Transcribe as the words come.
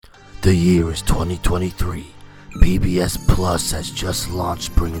The year is 2023. PBS Plus has just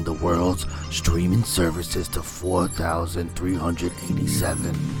launched, bringing the world's streaming services to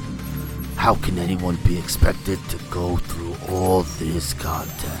 4,387. How can anyone be expected to go through all this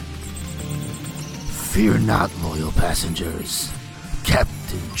content? Fear not, loyal passengers.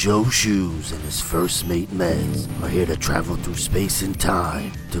 Captain Joe Shoes and his first mate Mez are here to travel through space and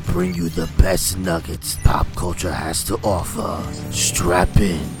time to bring you the best nuggets pop culture has to offer. Strap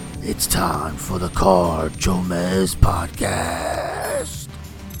in. It's time for the Car Joe Mez podcast.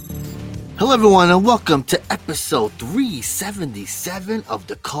 Hello everyone and welcome to episode 377 of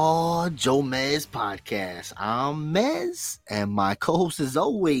the Car Joe Mez podcast. I'm Mez and my co-host as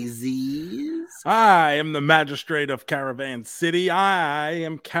always is... I am the magistrate of Caravan City. I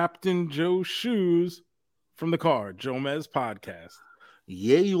am Captain Joe Shoes from the Car Joe Mez podcast.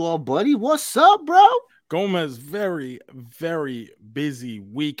 Yeah, you are, buddy. What's up, bro? Gomez, very, very busy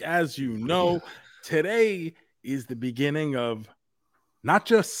week. As you know, today is the beginning of not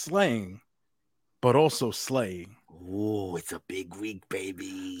just slaying, but also slaying. Oh, it's a big week,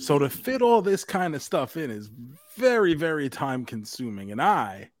 baby. So to fit all this kind of stuff in is very, very time consuming. And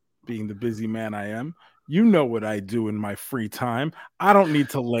I, being the busy man I am, you know what I do in my free time. I don't need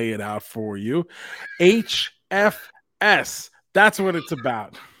to lay it out for you. HFS. That's what it's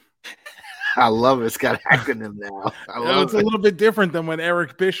about. I love it. It's got an acronym now. It's a little bit different than when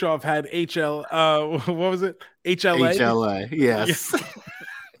Eric Bischoff had what was it? HLA? HLA, yes.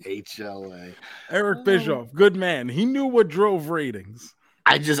 HLA. Eric Bischoff, good man. He knew what drove ratings.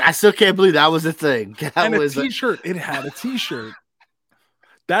 I still can't believe that was a thing. And a t-shirt. It had a t-shirt.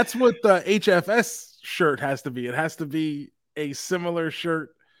 That's what the HFS shirt has to be. It has to be a similar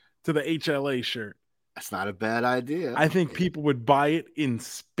shirt to the HLA shirt. That's not a bad idea. I think people would buy it in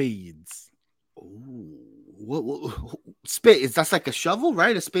spades. Ooh, what spade? That's like a shovel,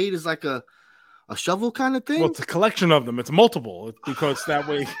 right? A spade is like a shovel kind of thing. Well, it's a collection of them. It's multiple because that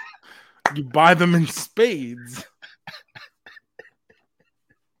way you buy them in spades.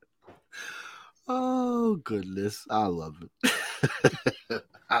 Oh goodness, I love it.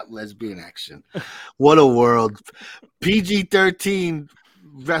 Hot lesbian action. What a world. PG-13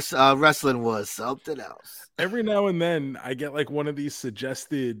 wrestling was something else. Every now and then I get like one of these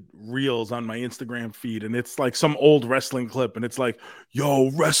suggested reels on my Instagram feed, and it's like some old wrestling clip, and it's like,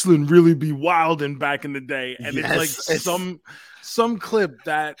 yo, wrestling really be wildin' back in the day. And it's like some clip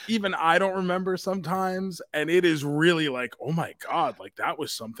that even I don't remember sometimes, and it is really like, oh my God, like that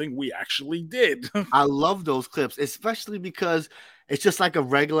was something we actually did. I love those clips, especially because it's just like a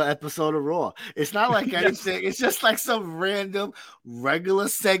regular episode of Raw. It's not like anything. It's just like some random regular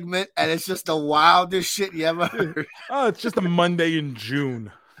segment, and it's just the wildest shit you ever heard. Oh, it's just a Monday in June.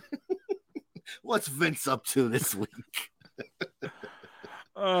 What's Vince up to this week?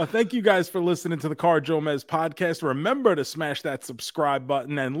 Thank you guys for listening to the Car Joe Mez podcast. Remember to smash that subscribe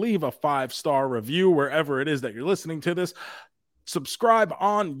button and leave a 5-star review wherever it is that you're listening to this. Subscribe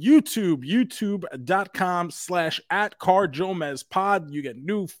on YouTube, youtube.com/@CarJoeMezPod. You get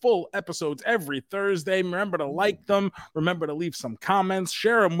new full episodes every Thursday. Remember to like them. Remember to leave some comments.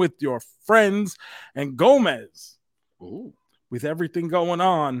 Share them with your friends. And Gomez, with everything going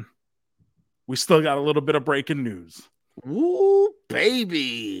on, we still got a little bit of breaking news. Ooh,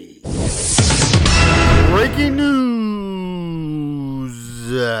 baby. Breaking news.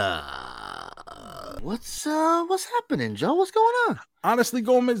 What's happening, Joe? What's going on? Honestly,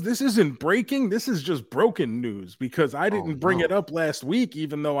 Gomez, this isn't breaking. This is just broken news because I didn't bring it up last week,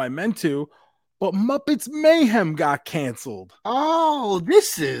 even though I meant to. But Muppets Mayhem got canceled. Oh,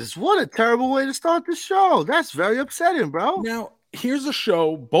 what a terrible way to start the show. That's very upsetting, bro. Now, here's a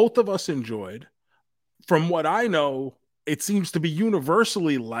show both of us enjoyed. From what I know, it seems to be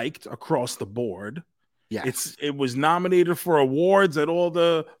universally liked across the board. Yes. It was nominated for awards at all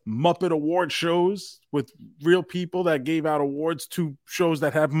the Muppet award shows with real people that gave out awards to shows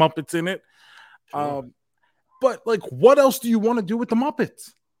that have Muppets in it. Sure. But like, what else do you want to do with the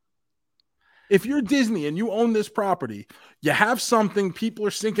Muppets? If you're Disney and you own this property, you have something people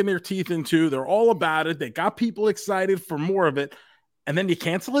are sinking their teeth into. They're all about it. They got people excited for more of it. And then you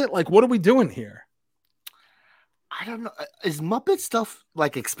cancel it? Like, what are we doing here? I don't know. Is Muppet stuff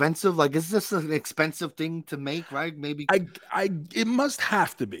like expensive? Like, is this an expensive thing to make? Right? Maybe. It must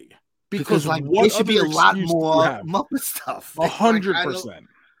have to be because like there should be a lot more Muppet stuff. 100%.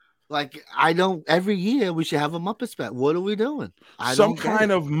 Like every year we should have a Muppet spec. What are we doing? Some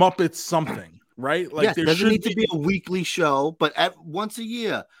kind of Muppet something, right? Like, yes, there doesn't need to be a weekly show, but once a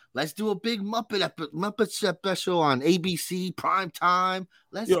year. Let's do a big Muppet special on ABC prime time.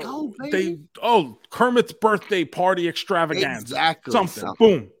 Let's go, baby. Kermit's birthday party extravaganza. Exactly. Something.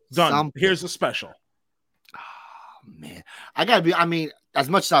 Boom. Done. Something. Here's a special. Oh, man, I mean, as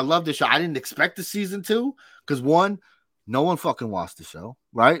much as I love the show, I didn't expect the season 2 because one, no one fucking watched the show,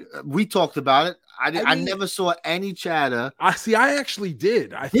 right? We talked about it. I never saw any chatter. I actually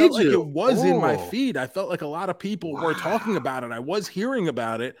did. I felt like it was in my feed. I felt like a lot of people were talking about it. I was hearing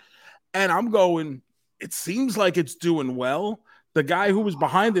about it, and I'm going, it seems like it's doing well. The guy who was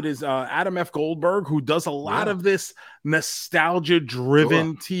behind it is Adam F. Goldberg, who does a lot of this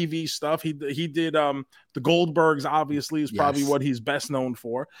nostalgia-driven TV stuff. He did the Goldbergs, obviously, is probably what he's best known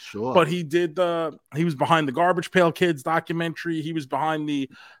for. Sure. But he was behind the Garbage Pail Kids documentary. He was behind the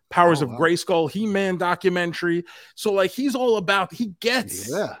Powers of Grayskull He-Man documentary. So, like, he's all about, he gets,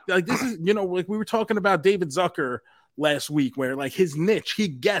 like, this is, you know, like we were talking about David Zucker last week, where, like, his niche, he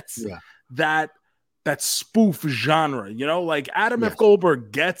gets that spoof genre, you know, like Adam F.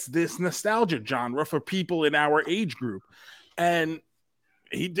 Goldberg gets this nostalgia genre for people in our age group. And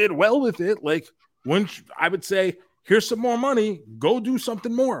he did well with it. Like, when I would say, here's some more money, go do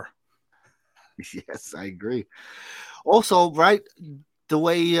something more. Yes, I agree. Also, right, the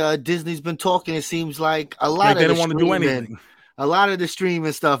way Disney's been talking, it seems like a lot they don't want to do anything. A lot of the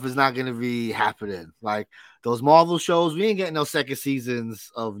streaming stuff is not going to be happening. Like those Marvel shows, we ain't getting no second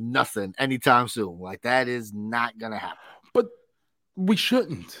seasons of nothing anytime soon. Like that is not going to happen. But we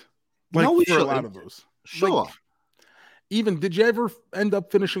shouldn't. Like, no, we for shouldn't. A lot of those. Sure. Like, even, did you ever end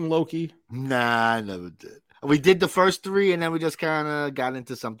up finishing Loki? Nah, I never did. We did the first 3, and then we just kind of got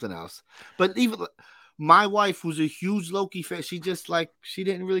into something else. But even my wife, who's a huge Loki fan, she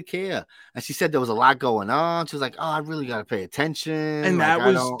didn't really care. And she said there was a lot going on. She was like, oh, I really got to pay attention. And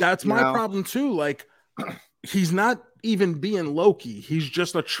like, that's my problem too. Like, he's not even being Loki. He's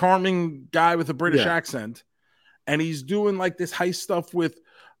just a charming guy with a British accent. And he's doing like this heist stuff with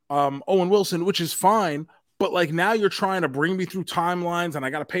Owen Wilson, which is fine. But like, now you're trying to bring me through timelines, and I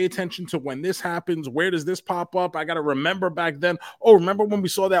got to pay attention to when this happens. Where does this pop up? I got to remember back then. Oh, remember when we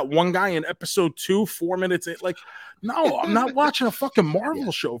saw that one guy in episode 2, 4 minutes in? Like, no, I'm not watching a fucking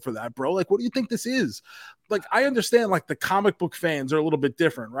Marvel show for that, bro. Like, what do you think this is? Like, I understand like the comic book fans are a little bit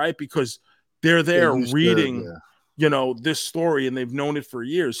different, right? Because they're there reading, you know, this story, and they've known it for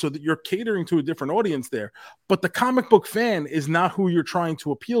years. So that you're catering to a different audience there. But the comic book fan is not who you're trying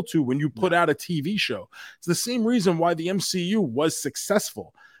to appeal to when you put out a TV show. It's the same reason why the MCU was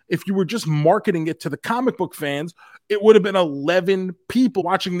successful. If you were just marketing it to the comic book fans, it would have been 11 people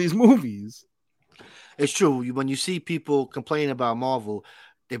watching these movies. It's true. When you see people complain about Marvel,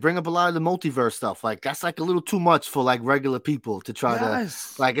 they bring up a lot of the multiverse stuff. Like, that's like a little too much for like regular people to try to,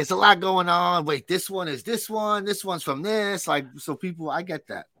 like, it's a lot going on. Wait, this one is this one. This one's from this. Like, so people, I get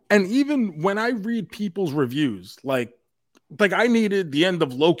that. And even when I read people's reviews, like I needed the end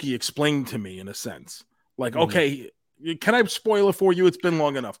of Loki explained to me in a sense. Like, okay, can I spoil it for you? It's been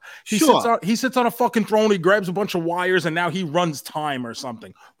long enough. He sits on a fucking throne. He grabs a bunch of wires, and now he runs time or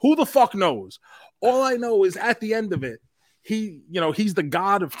something. Who the fuck knows? All I know is at the end of it, he's the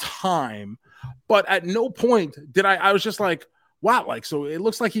god of time. But at no point did I was just like, wow, like, so it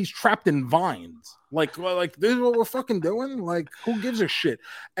looks like he's trapped in vines. Like this is what we're fucking doing? Like, who gives a shit?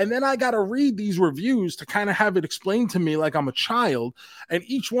 And then I got to read these reviews to kind of have it explained to me like I'm a child. And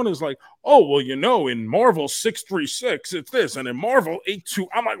each one is like, oh, well, you know, in Marvel 636, it's this. And in Marvel 82,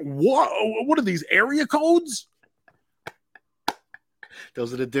 I'm like, what are these area codes?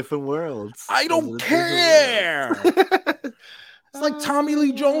 Those are the different worlds. I don't care. It's like Tommy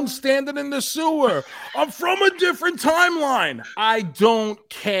Lee Jones standing in the sewer. I'm from a different timeline. I don't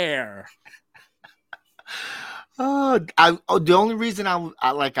care. The only reason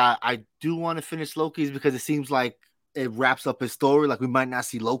I do want to finish Loki is because it seems like it wraps up his story. Like, we might not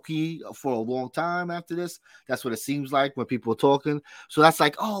see Loki for a long time after this. That's what it seems like when people are talking. So that's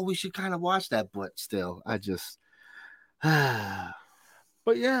like, oh, we should kind of watch that. But still, I just...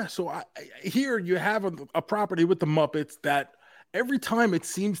 But yeah, so here you have a property with the Muppets that every time it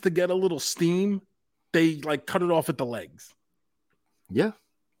seems to get a little steam, they like cut it off at the legs. Yeah.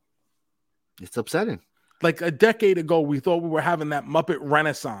 It's upsetting. Like a decade ago, we thought we were having that Muppet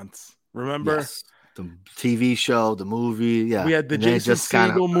Renaissance. Remember? Yes. The TV show, the movie. Yeah. We had the Jason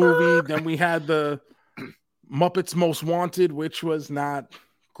Segel movie. Then we had the Muppets Most Wanted, which was not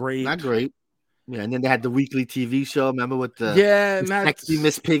great. Not great. Yeah, and then they had the weekly TV show. Remember with the sexy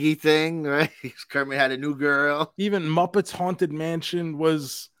Miss Piggy thing, right? Kermit had a new girl. Even Muppets Haunted Mansion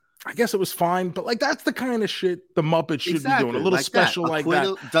was, I guess it was fine, but like that's the kind of shit the Muppets should be doing. A little like special like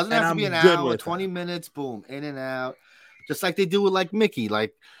that. Doesn't have to be an hour, 20 minutes, boom, in and out. Just like they do with like Mickey.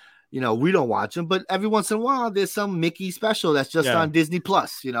 Like, you know, we don't watch them, but every once in a while there's some Mickey special that's just on Disney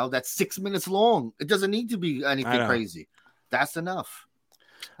Plus. You know, that's 6 minutes long. It doesn't need to be anything crazy. That's enough.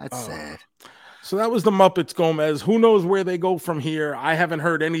 That's sad. So that was the Muppets, Gomez. Who knows where they go from here? I haven't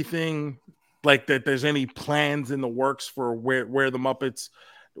heard anything like that. There's any plans in the works for where the Muppets,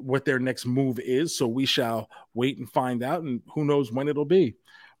 what their next move is. So we shall wait and find out, and who knows when it'll be.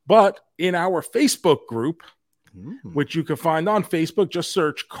 But in our Facebook group, which you can find on Facebook, just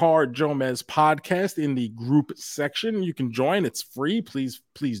search Car Jomez Podcast in the group section. You can join. It's free. Please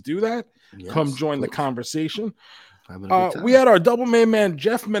do that. Yes, come join the conversation. We had our double main man,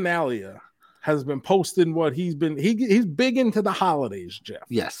 Jeff Manalia, has been posting what he's big into the holidays, Jeff.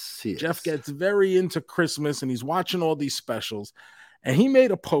 Yes, he is. Jeff gets very into Christmas, and he's watching all these specials. And he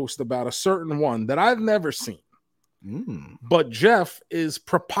made a post about a certain one that I've never seen. But Jeff is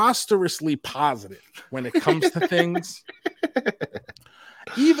preposterously positive when it comes to things.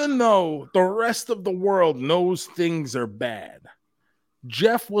 Even though the rest of the world knows things are bad,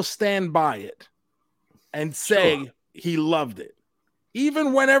 Jeff will stand by it and say he loved it.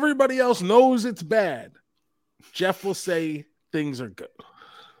 Even when everybody else knows it's bad, Jeff will say things are good.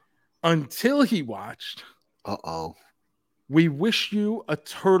 Until he watched We Wish You a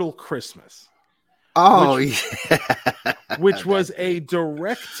Turtle Christmas. Which was a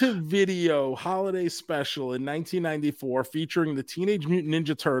direct-to-video holiday special in 1994 featuring the Teenage Mutant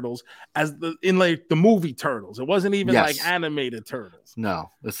Ninja Turtles as the movie Turtles. It wasn't even like animated Turtles. No,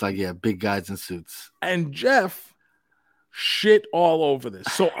 it's like big guys in suits. And Jeff shit all over this.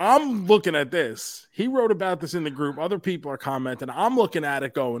 So I'm looking at this. He wrote about this in the group. Other people are commenting. I'm looking at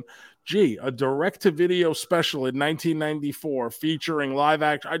it going, gee, a direct-to-video special in 1994 featuring live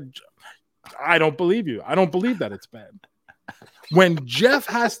action. I don't believe you. I don't believe that it's bad. When Jeff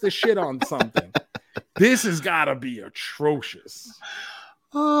has to shit on something, this has got to be atrocious.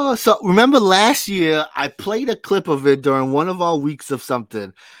 Oh, so remember last year I played a clip of it during one of our weeks of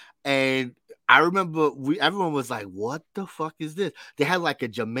something, and I remember everyone was like, "What the fuck is this?" They had like a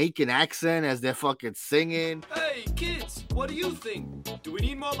Jamaican accent as they're fucking singing. Hey kids, what do you think? Do we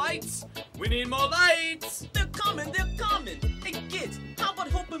need more lights? We need more lights. They're coming, they're coming. Hey kids, how about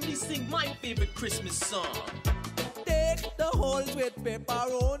helping me sing my favorite Christmas song? Take the holes with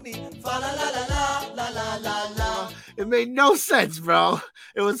pepperoni. Fa la la la la la la la. It made no sense, bro.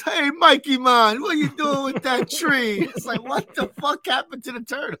 It was, "Hey Mikey man, what are you doing with that tree?" It's like, what the fuck happened to the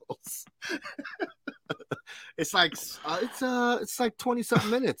turtles? It's like it's like 20-something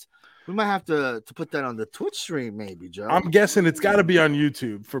minutes. We might have to put that on the Twitch stream, maybe, Joe. I'm guessing it's got to be on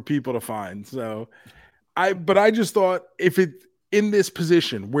YouTube for people to find. So, I just thought if it in this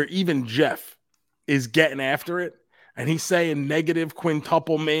position where even Jeff is getting after it and he's saying negative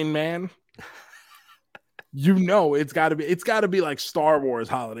quintuple main man, it's got to be like Star Wars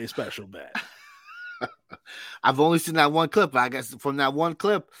holiday special bad. I've only seen that one clip. I guess from that one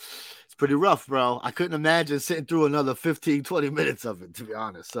clip, it's pretty rough, bro. I couldn't imagine sitting through another 15-20 minutes of it, to be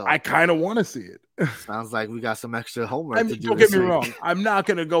honest. So I kind of want to see it. Sounds like we got some extra homework to do. Don't get me wrong. I'm not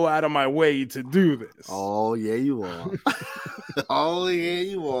going to go out of my way to do this. Oh, yeah, you are. Oh, yeah,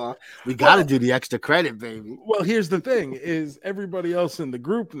 you are. We got to do the extra credit, baby. Well, here's the thing is everybody else in the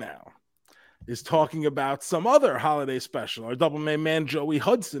group now is talking about some other holiday special. Our double main man, Joey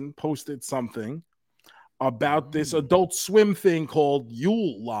Hudson, posted something about this Adult Swim thing called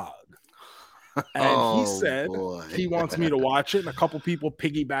Yule Log. And he said he wants me to watch it. And a couple people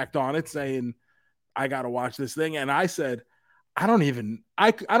piggybacked on it saying, I got to watch this thing. And I said, I don't even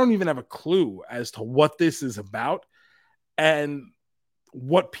have a clue as to what this is about. And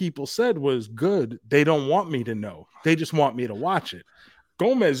what people said was good. They don't want me to know. They just want me to watch it.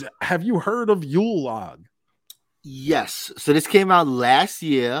 Gomez, have you heard of Yule Log? Yes. So this came out last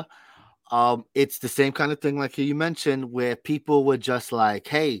year. It's the same kind of thing like you mentioned where people were just like,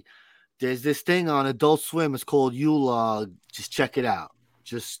 hey, there's this thing on Adult Swim. It's called Yule Log. Just check it out.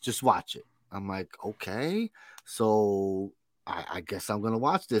 Just watch it. I'm like, okay. So I guess I'm going to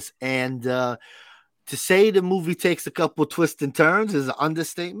watch this. And to say the movie takes a couple twists and turns is an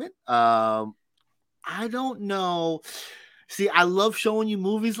understatement. I don't know. See, I love showing you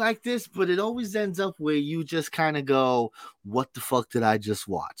movies like this, but it always ends up where you just kind of go, what the fuck did I just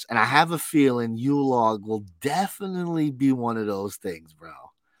watch? And I have a feeling Yule Log will definitely be one of those things, bro.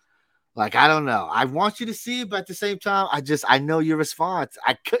 Like, I don't know. I want you to see it, but at the same time, I know your response.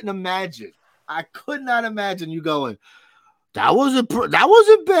 I could not imagine you going, that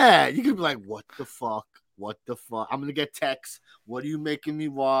wasn't bad. You could be like, what the fuck? What the fuck? I'm going to get texts. What are you making me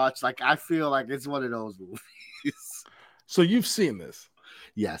watch? Like, I feel like it's one of those movies. So you've seen this?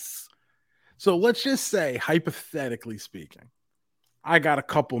 Yes. So let's just say, hypothetically speaking, I got a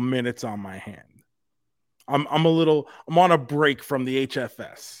couple minutes on my hand. I'm on a break from the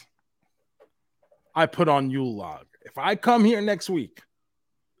HFS. I put on Yule Log. If I come here next week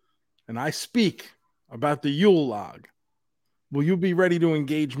and I speak about the Yule log, will you be ready to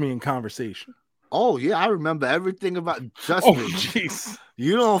engage me in conversation? Oh yeah, I remember everything about. Trust Oh, me, jeez.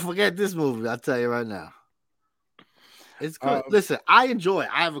 you don't forget this movie. I'll tell you right now. It's good. Listen, I enjoy it.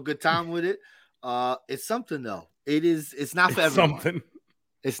 I have a good time with it. It's something though. It's not for everyone. Something.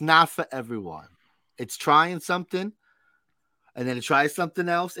 It's not for everyone. It's trying something, and then it tries something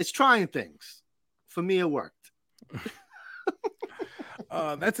else. It's trying things. For me, it worked.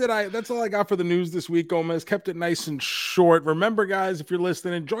 That's it. That's all I got for the news this week, Gomez. Kept it nice and short. Remember, guys, if you're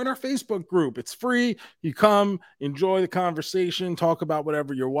listening, join our Facebook group. It's free. You come, enjoy the conversation, talk about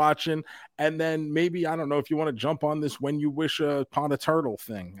whatever you're watching, and then maybe, I don't know, if you want to jump on this When You Wish Upon a Turtle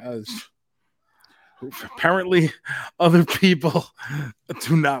thing. Apparently, other people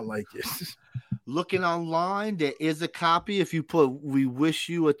do not like it. Looking online, there is a copy. If you put "We Wish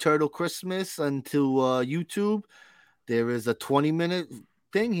You a Turtle Christmas" onto YouTube, there is a 20-minute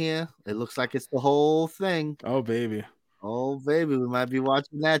thing here. It looks like it's the whole thing. Oh, baby. Oh, baby. We might be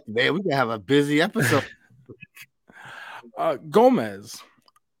watching that. Man, we can have a busy episode. Gomez,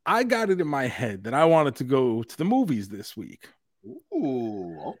 I got it in my head that I wanted to go to the movies this week.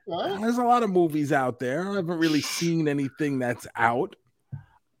 Ooh, okay. There's a lot of movies out there. I haven't really seen anything that's out.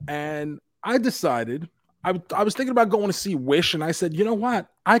 And I decided, I was thinking about going to see Wish, and I said, you know what?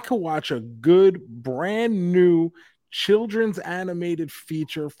 I could watch a good, brand new children's animated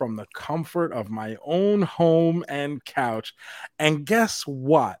feature from the comfort of my own home and couch. And guess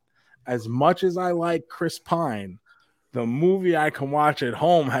what? As much as I like Chris Pine, the movie I can watch at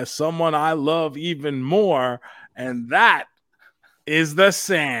home has someone I love even more, and that is The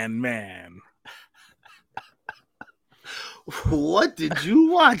Sandman. What did you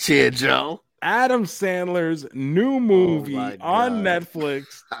watch here, Joe? Adam Sandler's new movie on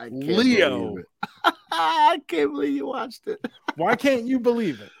Netflix, Leo. I can't believe you watched it. Why can't you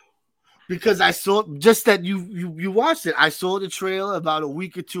believe it? Because I saw just that you watched it. I saw the trailer about a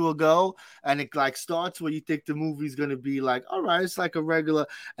week or two ago, and it like starts where you think the movie's gonna be like, all right, it's like a regular,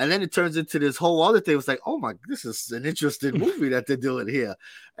 and then it turns into this whole other thing. It's like, oh my, this is an interesting movie that they're doing here,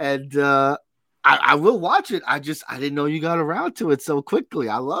 and I will watch it. I didn't know you got around to it so quickly.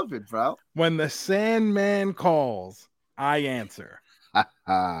 I love it, bro. When the Sandman calls, I answer.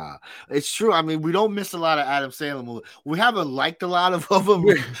 It's true. I mean, we don't miss a lot of Adam Sandler movies. We haven't liked a lot of them.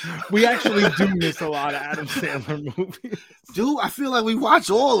 We actually do miss a lot of Adam Sandler movies. Dude, I feel like we watch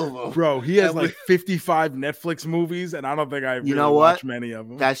all of them. Bro, he has like 55 Netflix movies, and I don't think I really watched many of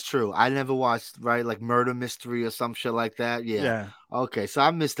them. That's true. I never watched, right, like Murder Mystery or some shit like that. Yeah. Okay, so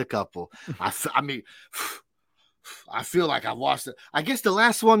I missed a couple. I mean, I feel like I watched it. I guess the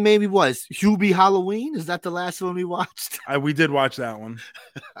last one maybe was Hubie Halloween. Is that the last one we watched? We did watch that one.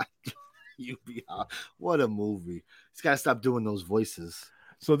 What a movie. He's got to stop doing those voices.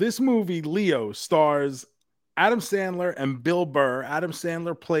 So this movie, Leo, stars Adam Sandler and Bill Burr. Adam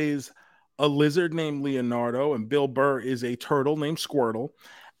Sandler plays a lizard named Leonardo, and Bill Burr is a turtle named Squirtle.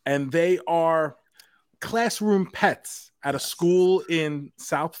 And they are classroom pets at a school in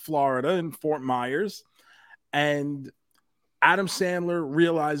South Florida in Fort Myers. And Adam Sandler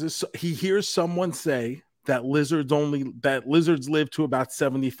realizes, he hears someone say that lizards live to about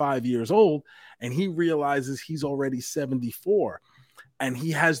 75 years old, and he realizes he's already 74. And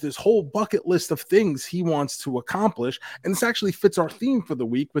he has this whole bucket list of things he wants to accomplish. And this actually fits our theme for the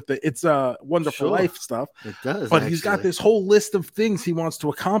week with the It's a Wonderful Life stuff. It does. But he's got this whole list of things he wants to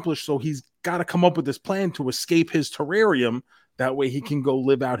accomplish. So he's got to come up with this plan to escape his terrarium. That way he can go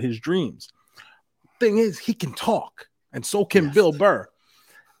live out his dreams. Thing is, he can talk, and so can Bill Burr.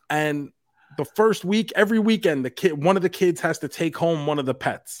 And the first week, every weekend, one of the kids has to take home one of the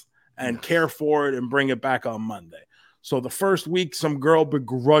pets and care for it and bring it back on Monday. So the first week, some girl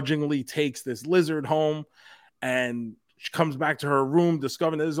begrudgingly takes this lizard home, and she comes back to her room,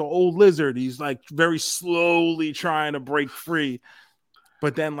 discovering there's an old lizard. He's like very slowly trying to break free,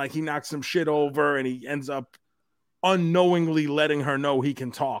 but then like he knocks some shit over, and he ends up unknowingly letting her know he can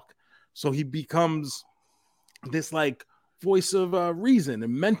talk. So he becomes this like voice of reason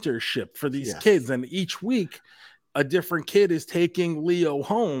and mentorship for these kids. And each week, a different kid is taking Leo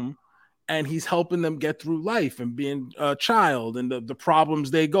home, and he's helping them get through life and being a child, and the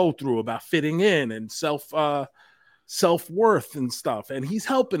problems they go through about fitting in and self-worth and stuff. And he's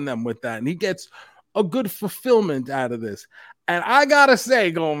helping them with that. And he gets a good fulfillment out of this. And I gotta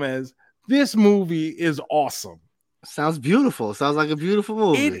say, Gomez, this movie is awesome. Sounds beautiful. Sounds like a beautiful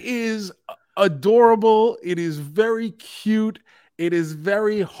movie. It is adorable. It is very cute. It is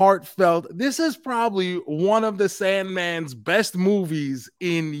very heartfelt. This is probably one of the Sandman's best movies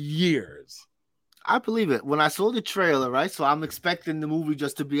in years. I believe it. When I saw the trailer, right? So I'm expecting the movie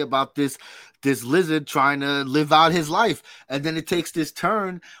just to be about this lizard trying to live out his life. And then it takes this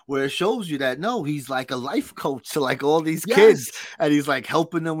turn where it shows you that no, he's like a life coach to like all these kids, and he's like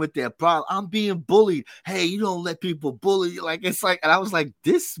helping them with their problem. I'm being bullied. Hey, you don't let people bully you. Like it's like, and I was like,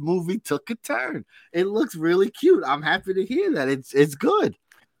 this movie took a turn. It looks really cute. I'm happy to hear that. It's good.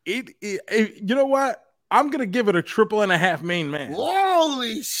 It you know what? I'm gonna give it a 3.5 main man.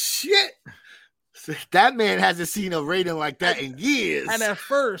 Holy shit! That man hasn't seen a rating like that in years. And at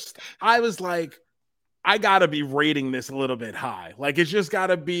first, I was like, I gotta be rating this a little bit high. Like it's just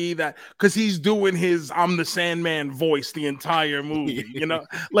gotta be that because he's doing his "I'm the Sandman" voice the entire movie. You know,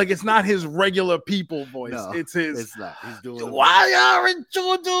 like it's not his regular people voice. No, it's his. It's not. He's doing. Why aren't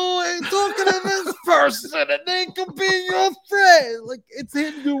you talking to this person and they can be your friend? Like it's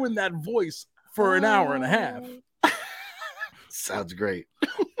him doing that voice for an hour and a half. Sounds great.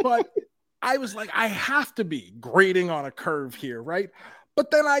 But I was like, I have to be grading on a curve here, right?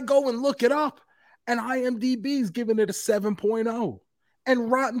 But then I go and look it up, and IMDb's giving it a 7.0.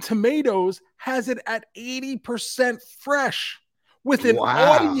 And Rotten Tomatoes has it at 80% fresh with an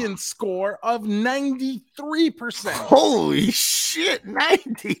audience score of 93%. Holy shit,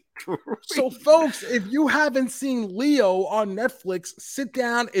 93. So, folks, if you haven't seen Leo on Netflix, sit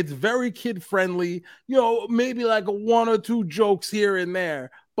down. It's very kid-friendly. You know, maybe like one or two jokes here and there,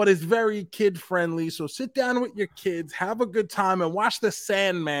 but it's very kid-friendly. So sit down with your kids, have a good time, and watch The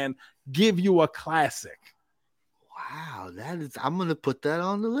Sandman give you a classic. Wow, I'm going to put that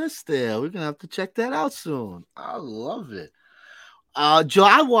on the list there. We're going to have to check that out soon. I love it. Joe,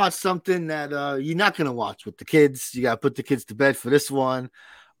 I watched something that you're not going to watch with the kids. You got to put the kids to bed for this one.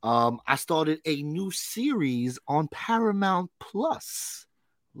 I started a new series on Paramount Plus.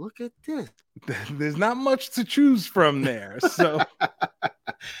 Look at this. There's not much to choose from there.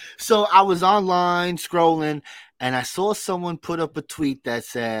 So I was online scrolling, and I saw someone put up a tweet that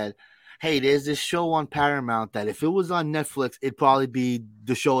said, hey, there's this show on Paramount that if it was on Netflix, it'd probably be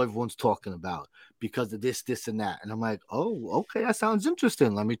the show everyone's talking about because of this, and that. And I'm like, oh, okay, that sounds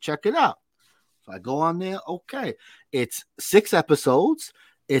interesting. Let me check it out. So I go on there. Okay. It's 6 episodes.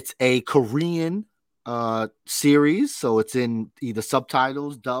 It's a Korean series. So it's in either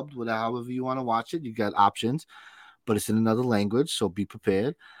subtitles, dubbed, whatever, however you want to watch it. You got options, but it's in another language. So be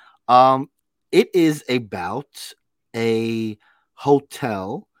prepared. It is about a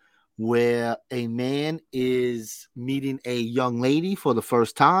hotel where a man is meeting a young lady for the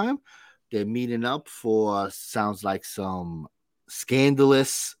first time. They're meeting up for, sounds like, some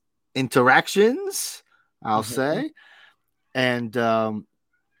scandalous interactions, I'll say. And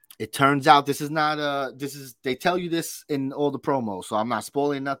it turns out this is not they tell you this in all the promos, so I'm not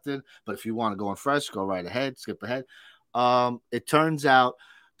spoiling nothing, but if you want to go on fresh, go right ahead, skip ahead. It turns out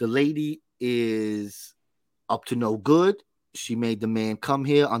the lady is up to no good. She made the man come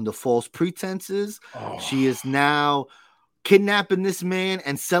here under false pretenses. She is now kidnapping this man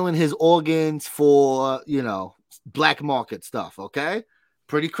and selling his organs for, black market stuff. Okay.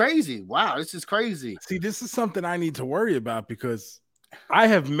 Pretty crazy. Wow. This is crazy. See, this is something I need to worry about because I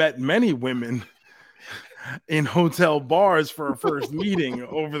have met many women in hotel bars for a first meeting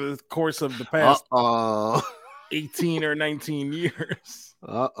over the course of the past 18 or 19 years.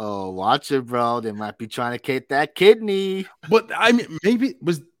 Watch it, bro. They might be trying to get that kidney. But I mean, maybe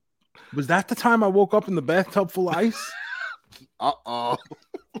was that the time I woke up in the bathtub full of ice?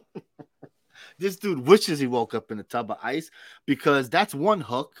 This dude wishes he woke up in a tub of ice because that's one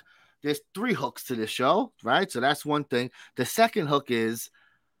hook. There's 3 hooks to the show, right? So that's one thing. The second hook is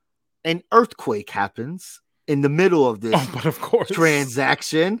an earthquake happens in the middle of this but of course.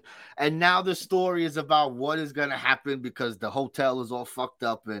 transaction. And now the story is about what is going to happen because the hotel is all fucked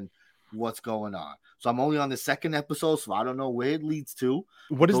up and what's going on. So I'm only on the 2nd episode, so I don't know where it leads to.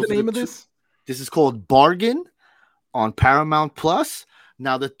 What is the name of this? This is called Bargain on Paramount Plus.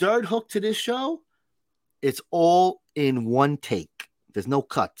 Now, the 3rd hook to this show, it's all in one take. There's no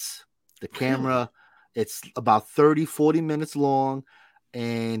cuts. The camera, it's about 30, 40 minutes long,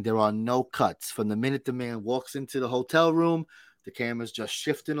 and there are no cuts. From the minute the man walks into the hotel room, the camera's just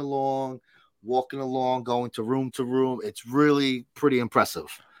shifting along, walking along, going to room. It's really pretty impressive.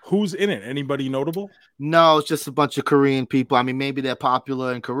 Who's in it? Anybody notable? No, it's just a bunch of Korean people. I mean, maybe they're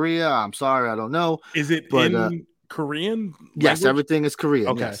popular in Korea. I'm sorry, I don't know. Is it in Korean? Yes, everything is Korean.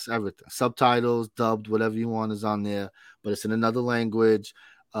 Okay. Yes, everything. Subtitles, dubbed, whatever you want is on there, but it's in another language.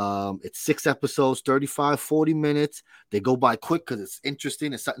 It's 6 episodes, 35, 40 minutes. They go by quick because it's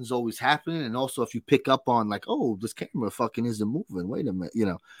interesting and something's always happening. And also if you pick up on like, oh, this camera fucking isn't moving. Wait a minute,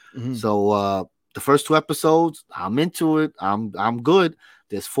 So the first 2 episodes, I'm into it. I'm good.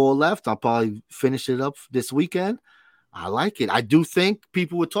 There's 4 left. I'll probably finish it up this weekend. I like it. I do think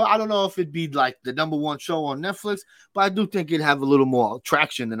people would talk. I don't know if it'd be like the #1 show on Netflix, but I do think it'd have a little more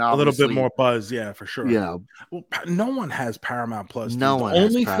traction than a little bit more buzz. Yeah, for sure. Yeah. Well, no one has Paramount Plus. No dude. one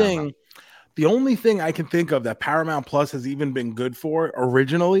has Paramount. The only thing I can think of that Paramount Plus has even been good for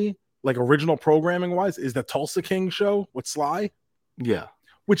originally, like original programming wise, is the Tulsa King show with Sly. Yeah.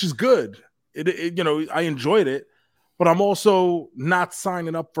 Which is good. I enjoyed it, but I'm also not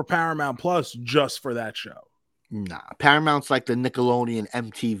signing up for Paramount Plus just for that show. Nah, Paramount's like the Nickelodeon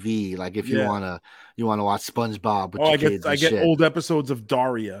MTV. Like if you wanna watch SpongeBob with your kids. I get old episodes of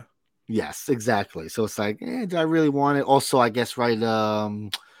Daria. Yes, exactly. So it's like, do I really want it? Also, I guess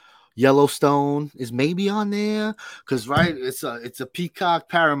Yellowstone is maybe on there because it's a Peacock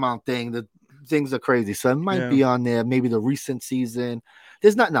Paramount thing. The things are crazy, so it might be on there. Maybe the recent season.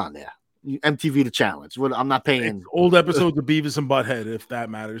 There's nothing on there. MTV The Challenge. I'm not paying. It's old episodes of Beavis and Butthead, if that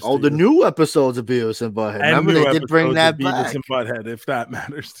matters. Oh, the new episodes of Beavis and Butthead. Remember they did bring that back. Beavis and Butthead, if that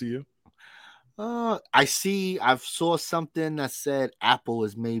matters to you. I saw something that said Apple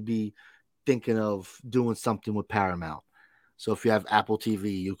is maybe thinking of doing something with Paramount. So if you have Apple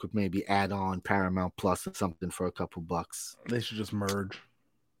TV, you could maybe add on Paramount Plus or something for a couple bucks. They should just merge.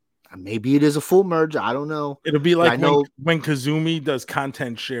 Maybe it is a full merger. I don't know. It'll be like when Kazumi does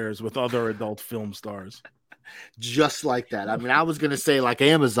content shares with other adult film stars. Just like that. I mean, I was going to say like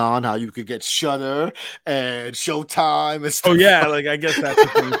Amazon, how you could get Shudder and Showtime and stuff. Oh, yeah. Like, I guess that's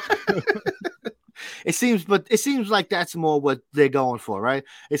the thing. It seems like that's more what they're going for, right?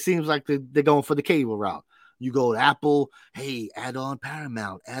 It seems like they're going for the cable route. You go to Apple, hey, add on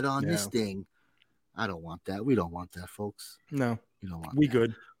Paramount, add on this thing. I don't want that. We don't want that, folks. No. You don't want we that.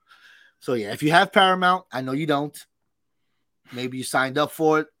 Good. So, yeah, if you have Paramount, I know you don't. Maybe you signed up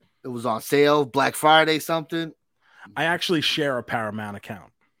for it. It was on sale, Black Friday, something. I actually share a Paramount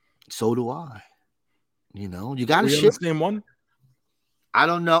account. So do I. You got to share. The same one? I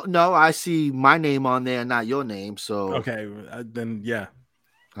don't know. No, I see my name on there, not your name. So okay, then yeah.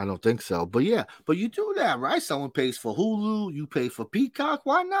 I don't think so. But yeah, but you do that, right? Someone pays for Hulu, you pay for Peacock.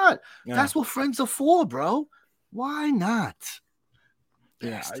 Why not? Yeah. That's what friends are for, bro. Wwhy not?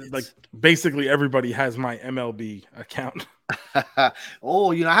 Yeah, like basically everybody has my MLB account.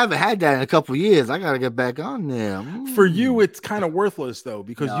 Oh, I haven't had that in a couple years. I got to get back on there. For you, it's kind of worthless though,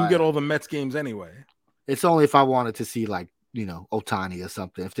 because you get all the Mets games anyway. It's only if I wanted to see like, Ohtani or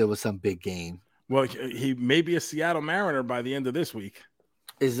something, if there was some big game. Well, he may be a Seattle Mariner by the end of this week.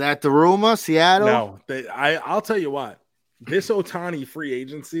 Is that the rumor, Seattle? No, I'll tell you what. This Ohtani free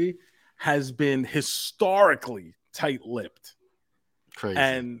agency has been historically tight-lipped. Crazy.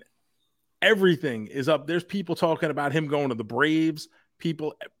 And everything is up. There's people talking about him going to the Braves.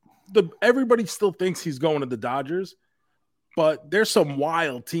 Everybody still thinks he's going to the Dodgers, but there's some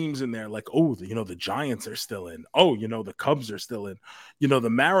wild teams in there. Like, the Giants are still in. Oh, the Cubs are still in. The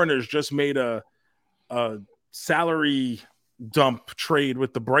Mariners just made a salary dump trade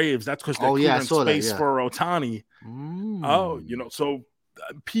with the Braves. That's because they're clearing space for Ohtani. So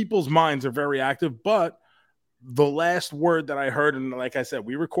people's minds are very active, but the last word that I heard, and like I said,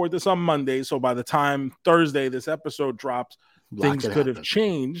 we record this on Monday, so by the time Thursday this episode drops, things could have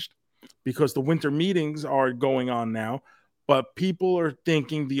changed because the winter meetings are going on now, but people are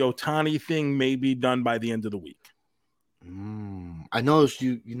thinking the Ohtani thing may be done by the end of the week. I noticed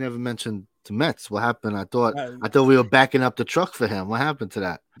you never mentioned the Mets. What happened? I thought we were backing up the truck for him. What happened to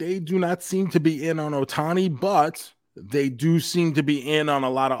that? They do not seem to be in on Ohtani, but they do seem to be in on a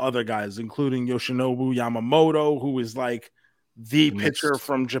lot of other guys, including Yoshinobu Yamamoto, who is like the pitcher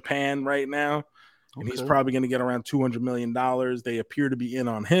from Japan right now. And he's probably going to get around $200 million. They appear to be in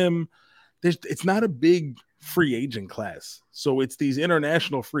on him. It's not a big free agent class. So it's these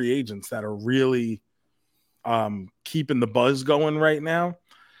international free agents that are really keeping the buzz going right now.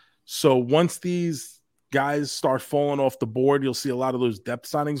 So once these guys start falling off the board, you'll see a lot of those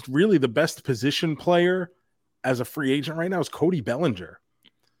depth signings. Really, the best position player as a free agent right now is Cody Bellinger.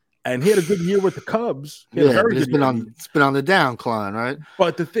 And he had a good year with the Cubs. It's been on the downcline, right?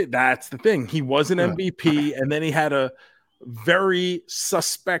 But that's the thing. He was an MVP, and then he had a very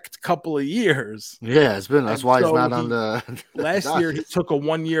suspect couple of years. Yeah, that's why he's not on the last year he took a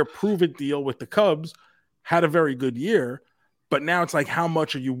 1-year prove-it deal with the Cubs, had a very good year, but now it's like, how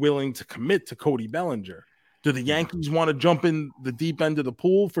much are you willing to commit to Cody Bellinger? Do the Yankees want to jump in the deep end of the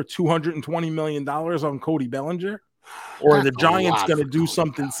pool for $220 million on Cody Bellinger? Or are the Giants going to do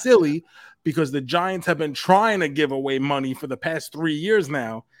something silly because the Giants have been trying to give away money for the past 3 years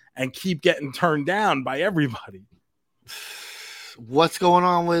now and keep getting turned down by everybody? What's going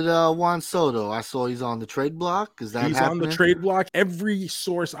on with Juan Soto? I saw he's on the trade block. Is that He's happening? on the trade block. Every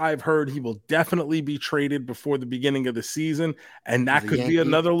source I've heard, he will definitely be traded before the beginning of the season. And that could be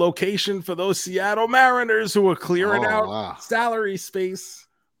another location for those Seattle Mariners who are clearing out salary space.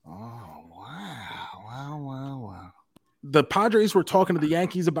 Oh, wow. The Padres were talking to the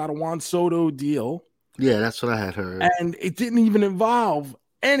Yankees about a Juan Soto deal. Yeah, that's what I had heard. And it didn't even involve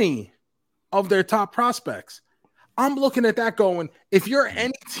any of their top prospects. I'm looking at that going, if you're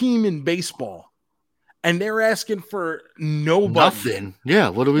any team in baseball and they're asking for nobody. Nothing. Yeah,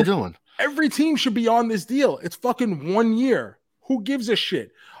 what are we doing? Every team should be on this deal. It's fucking 1 year. Who gives a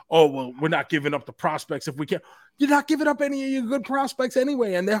shit? Oh, well, we're not giving up the prospects if we can't. You're not giving up any of your good prospects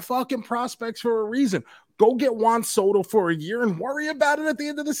anyway, and they're fucking prospects for a reason. Go get Juan Soto for a year and worry about it at the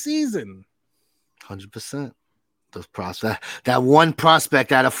end of the season. 100%. Those prospects, that one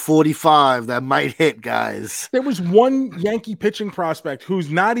prospect out of 45 that might hit, guys. There was one Yankee pitching prospect who's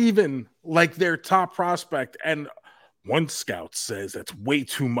not even like their top prospect, and one scout says that's way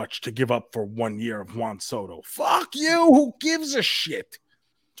too much to give up for 1 year of Juan Soto. Fuck you. Who gives a shit?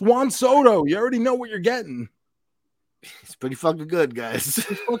 It's Juan Soto. You already know what you're getting. It's pretty fucking good, guys.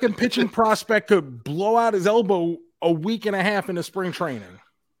 This fucking pitching prospect could blow out his elbow a week and a half into spring training.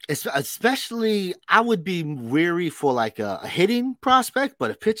 Especially, I would be weary for like a hitting prospect,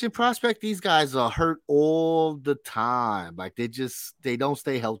 but a pitching prospect, these guys are hurt all the time. Like they don't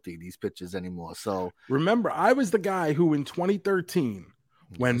stay healthy, these pitchers anymore. So remember, I was the guy who in 2013,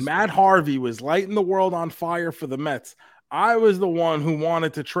 when Matt Harvey was lighting the world on fire for the Mets, I was the one who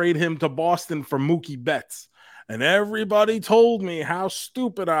wanted to trade him to Boston for Mookie Betts. And everybody told me how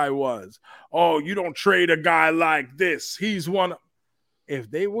stupid I was. Oh, you don't trade a guy like this. He's one. If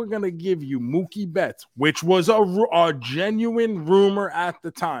they were going to give you Mookie Betts, which was a genuine rumor at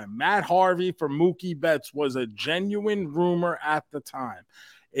the time, Matt Harvey for Mookie Betts was a genuine rumor at the time.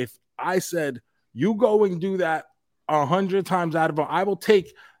 If I said, you go and do that 100 times out of it, I will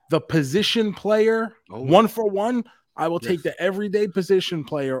take the position player one for one. I will take the everyday position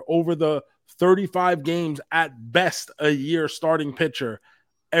player over the 35 games at best a year starting pitcher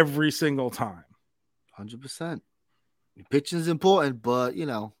every single time. 100%. Pitching is important, but,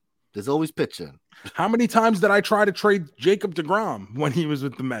 there's always pitching. How many times did I try to trade Jacob deGrom when he was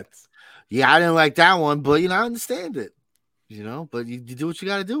with the Mets? Yeah, I didn't like that one, but, I understand it. But you do what you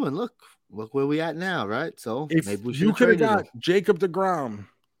got to do, and look where we at now, right? So maybe we should. You could have got Jacob deGrom,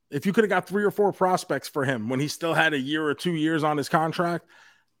 if you could have got 3 or 4 prospects for him when he still had a year or 2 years on his contract,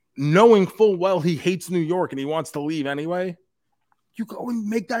 knowing full well he hates New York and he wants to leave anyway, you go and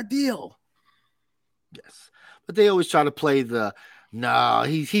make that deal. Yes. But they always try to play he's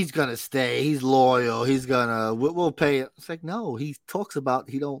gonna stay, he's loyal, we'll pay it. It's like, no, he talks about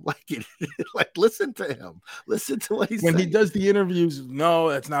he don't like it. Like, listen to him, listen to what he's saying. When he does the interviews, no,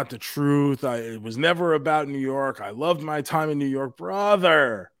 that's not the truth. It was never about New York. I loved my time in New York,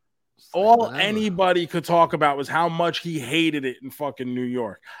 brother. All anybody could talk about was how much he hated it in fucking New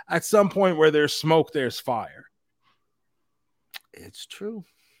York. At some point where there's smoke, there's fire. It's true.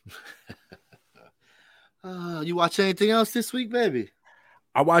 You watch anything else this week, baby?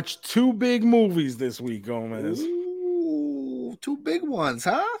 I watched 2 big movies this week, Gomez. Ooh, 2 big ones,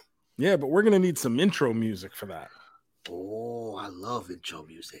 huh? Yeah, but we're going to need some intro music for that. Oh, I love intro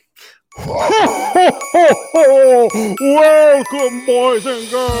music. Welcome, boys and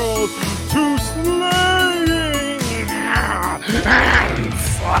girls, to Slaying and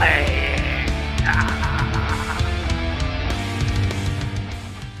Fighting.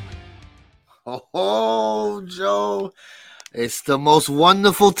 Oh, Joe, it's the most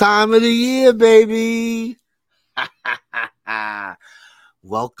wonderful time of the year, baby.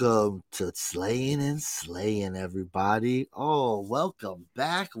 Welcome to Slaying and Slaying, everybody. Oh, welcome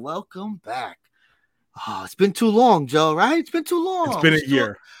back. Welcome back. Oh, it's been too long, Joe, right? It's been too long. It's been a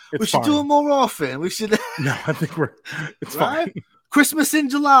year. We should do it more often. We should. No, I think it's right? fine. Christmas in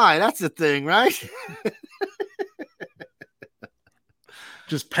July. That's the thing, right?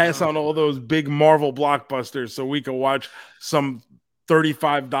 Just pass on all those big Marvel blockbusters so we can watch some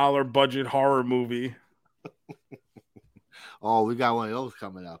 $35 budget horror movie. Oh, we got one of those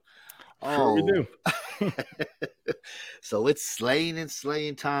coming up. Sure we do. So it's Slaying and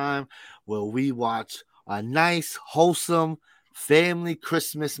Slaying time, where we watch a nice, wholesome family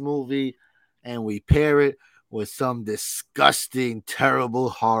Christmas movie and we pair it with some disgusting, terrible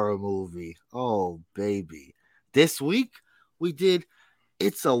horror movie. Oh, baby. This week we did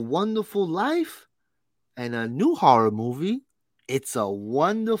It's a Wonderful Life and a new horror movie, It's a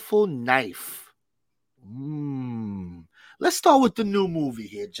Wonderful Knife. Let's start with the new movie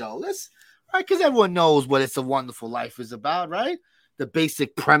here, Joe. Let's right? Because everyone knows what It's a Wonderful Life is about, right? The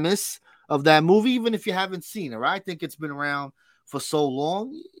basic premise of that movie, even if you haven't seen it, right? I think it's been around for so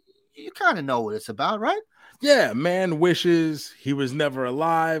long, you kind of know what it's about, right? Yeah, man wishes he was never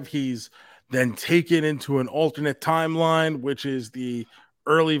alive. He's then taken into an alternate timeline, which is the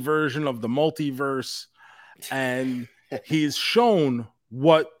early version of the multiverse. And he's shown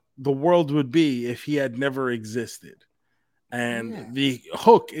what the world would be if he had never existed. And the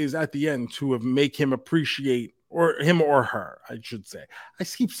hook is at the end to make him appreciate, or him or her, I should say. I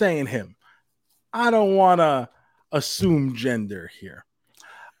keep saying him. I don't want to assume gender here.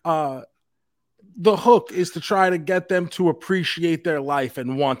 The hook is to try to get them to appreciate their life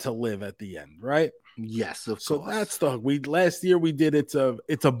and want to live at the end, right? Yes, of course. So that's the hook. Last year we did It's a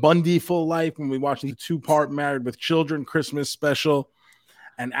Bundyful Life when we watched the 2-part Married with Children Christmas special.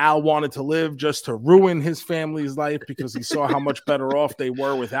 And Al wanted to live just to ruin his family's life because he saw how much better off they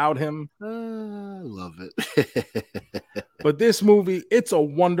were without him. I love it. But this movie, It's a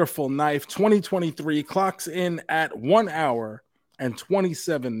Wonderful Knife, 2023, clocks in at 1 hour and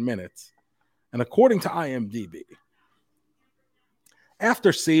 27 minutes. And according to IMDb,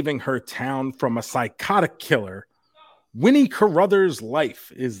 after saving her town from a psychotic killer, Winnie Carruthers'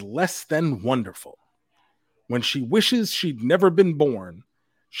 life is less than wonderful. When she wishes she'd never been born,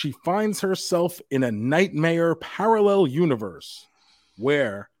 she finds herself in a nightmare parallel universe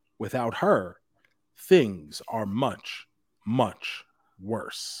where, without her, things are much, much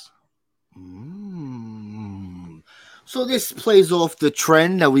worse. So this plays off the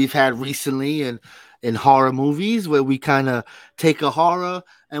trend that we've had recently in horror movies, where we kind of take a horror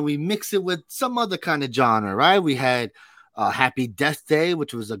and we mix it with some other kind of genre, right? We had Happy Death Day,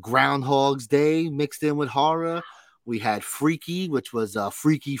 which was a Groundhog's Day mixed in with horror. We had Freaky, which was a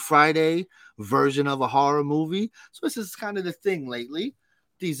Freaky Friday version of a horror movie. So this is kind of the thing lately.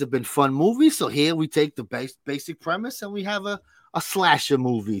 These have been fun movies. So here we take the basic premise and we have a slasher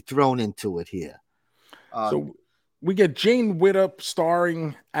movie thrown into it here. So we get Jane Widdop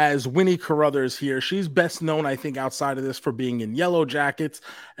starring as Winnie Carruthers here. She's best known, I think, outside of this for being in Yellow Jackets.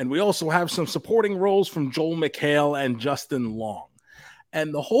 And we also have some supporting roles from Joel McHale and Justin Long.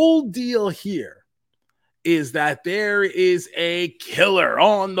 And the whole deal here is that there is a killer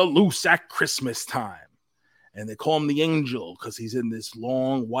on the loose at Christmas time. And they call him the Angel because he's in this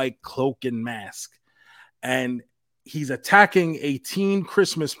long white cloak and mask. And he's attacking a teen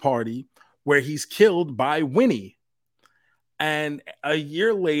Christmas party where he's killed by Winnie. And a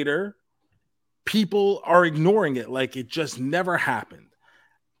year later, people are ignoring it like it just never happened.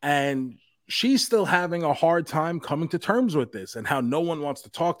 And she's still having a hard time coming to terms with this and how no one wants to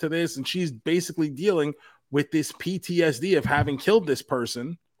talk to this. And she's basically dealing with this PTSD of having killed this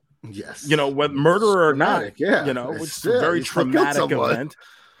person. Yes. You know, whether murder or not, yeah. You know, it's a very traumatic event.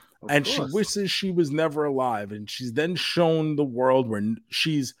 And course. She wishes she was never alive. And she's then shown the world where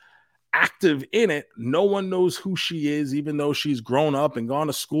she's active in it. No one knows who she is, even though she's grown up and gone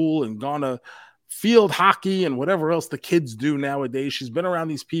to school and gone to field hockey and whatever else the kids do nowadays. She's been around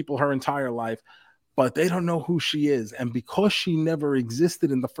these people her entire life, but they don't know who she is. And because she never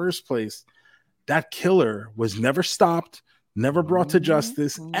existed in the first place, that killer was never stopped, never brought to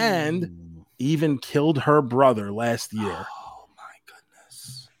justice, and even killed her brother last year. Oh, my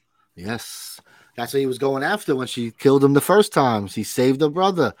goodness. Yes. That's what he was going after when she killed him the first time. She saved her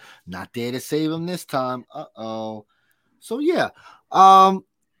brother. Not there to save him this time. Uh-oh. So, yeah.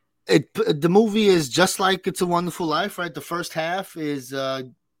 The movie is just like It's a Wonderful Life, right? The first half is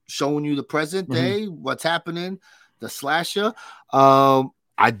showing you the present day, what's happening, the slasher.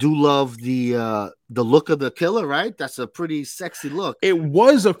 I do love the look of the killer, right? That's a pretty sexy look. It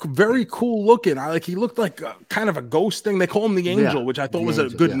was a very cool looking. He looked like kind of a ghost thing. They call him the Angel, which I thought was a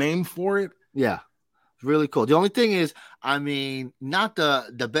good name for it. Yeah, really cool. The only thing is, I mean, not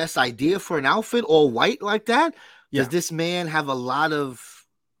the best idea for an outfit, all white like that. Does this man have a lot of?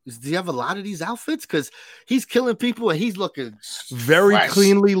 Does he have a lot of these outfits? Because he's killing people and he's looking very fresh,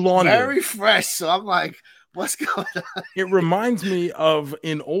 cleanly laundered, very fresh. So I'm like, what's going on? It reminds me of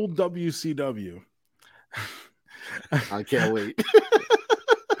in old WCW. I can't wait.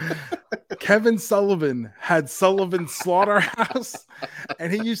 Kevin Sullivan had Sullivan's Slaughterhouse,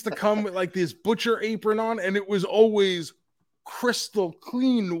 and he used to come with like this butcher apron on, and it was always crystal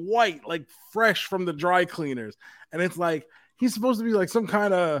clean white, like fresh from the dry cleaners. And it's like he's supposed to be like some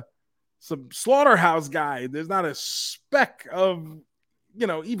slaughterhouse guy. There's not a speck of,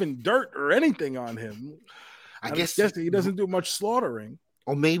 even dirt or anything on him. I guess he doesn't do much slaughtering.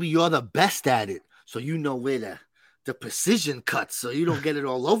 Or maybe you're the best at it, so you know where the precision cuts, so you don't get it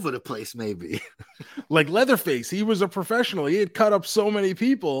all over the place, maybe. Like Leatherface, he was a professional. He had cut up so many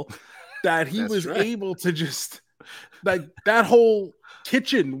people that he That's was right. able to just like that whole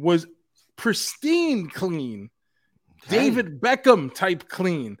kitchen was pristine clean. Hey. David Beckham type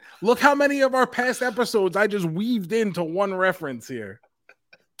clean. Look how many of our past episodes I just weaved into one reference here.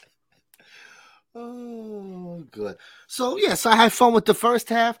 Oh, good. So, yes, I had fun with the first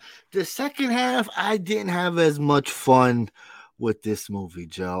half. The second half, I didn't have as much fun with this movie,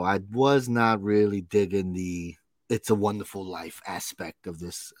 Joe. I was not really digging the "It's a Wonderful Life" aspect of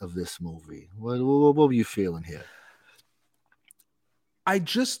this movie. What were you feeling here? I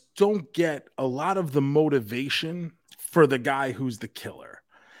just don't get a lot of the motivation for the guy who's the killer.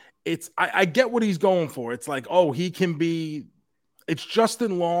 I get what he's going for. It's like, oh, he can be. It's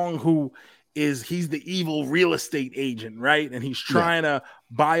Justin Long he's the evil real estate agent, right? And he's trying to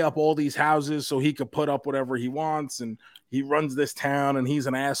buy up all these houses so he could put up whatever he wants. And he runs this town and he's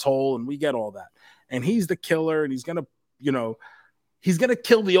an asshole. And we get all that. And he's the killer. And he's going to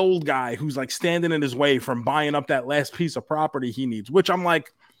kill the old guy who's like standing in his way from buying up that last piece of property he needs, which I'm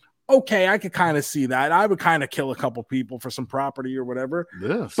like, okay, I could kind of see that. I would kind of kill a couple people for some property or whatever.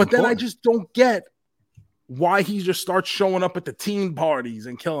 Yeah, but then I just don't get why he just starts showing up at the teen parties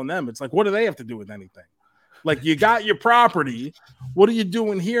and killing them. It's like, what do they have to do with anything? Like, you got your property. What are you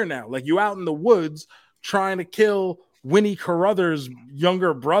doing here now? Like, you out in the woods trying to kill Winnie Carruthers'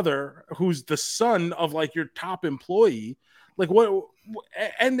 younger brother, who's the son of like your top employee. Like, what?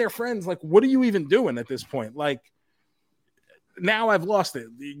 And their friends. Like, what are you even doing at this point? Like, now I've lost it.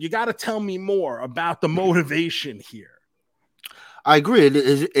 You got to tell me more about the motivation here. I agree.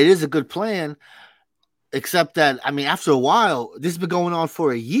 It is a good plan. Except that, I mean, after a while, this has been going on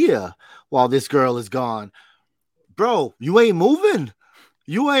for a year while this girl is gone. Bro, you ain't moving.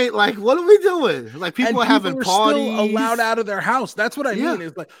 You ain't like, what are we doing? Like, people are having parties. Still allowed out of their house. That's what I mean.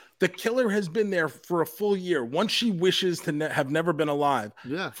 Is like the killer has been there for a full year. Once she wishes to have never been alive.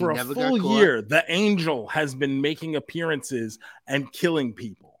 Yeah, for a full year, the angel has been making appearances and killing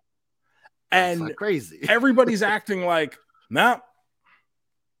people. And like crazy. Everybody's acting like, nah.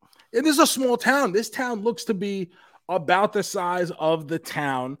 It is a small town. This town looks to be about the size of the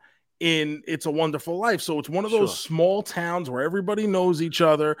town in It's a Wonderful Life. So it's one of those small towns where everybody knows each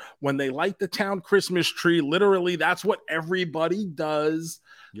other. When they light the town Christmas tree, literally, that's what everybody does.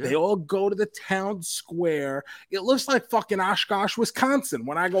 Yeah. They all go to the town square. It looks like fucking Oshkosh, Wisconsin,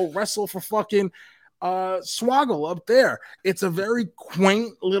 when I go wrestle for fucking Swoggle up there. It's a very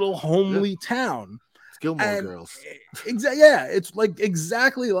quaint little homely town. Gilmore Girls. It's like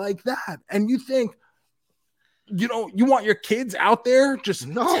exactly like that. And you think, you want your kids out there just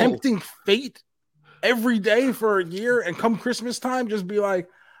tempting fate every day for a year, and come Christmas time, just be like,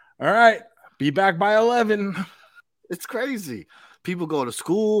 all right, be back by 11. It's crazy. People go to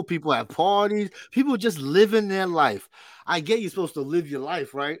school, people have parties, people just living their life. I get you're supposed to live your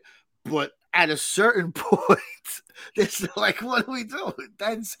life, right? But at a certain point, it's like, what are we doing?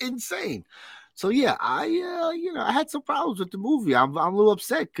 That's insane. So yeah, I had some problems with the movie. I'm a little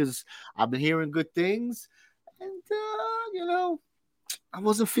upset because I've been hearing good things, and I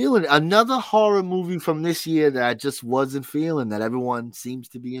wasn't feeling it. Another horror movie from this year that I just wasn't feeling, that everyone seems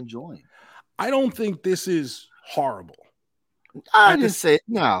to be enjoying. I don't think this is horrible. I didn't say it.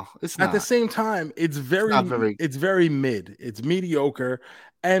 No, it's not. At the same time, it's very mid. It's mediocre.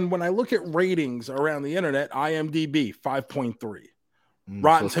 And when I look at ratings around the internet, IMDb 5.3,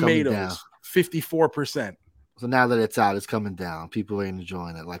 Rotten Tomatoes 54%. So now that it's out, it's coming down. People ain't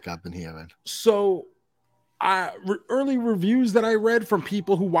enjoying it like I've been hearing. So early reviews that I read from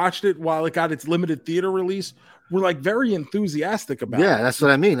people who watched it while it got its limited theater release were like very enthusiastic about it. Yeah, that's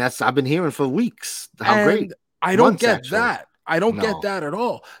what I mean. I've been hearing for weeks how great. I don't get that. I don't get that at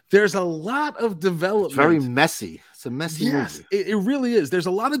all. There's a lot of development. It's very messy. It's a messy movie. It really is. There's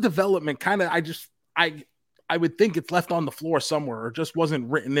a lot of development. Kind of, I would think it's left on the floor somewhere or just wasn't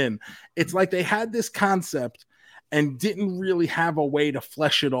written in. It's like they had this concept and didn't really have a way to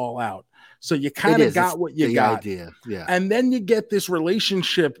flesh it all out. So you kind of got what you got. Idea. Yeah. And then you get this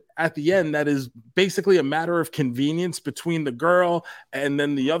relationship at the end that is basically a matter of convenience between the girl and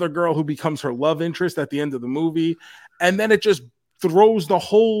then the other girl who becomes her love interest at the end of the movie. And then it just throws the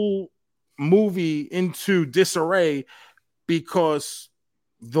whole movie into disarray because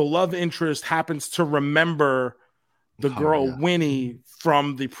the love interest happens to remember the girl Winnie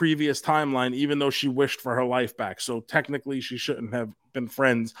from the previous timeline, even though she wished for her life back. So technically she shouldn't have been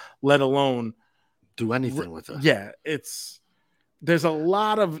friends, let alone do anything with her. Yeah, there's a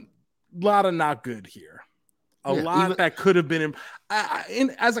lot of not good here. A lot that could have been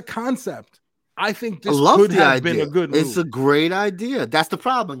as a concept. I think this could have been a good movie. It's a great idea. That's the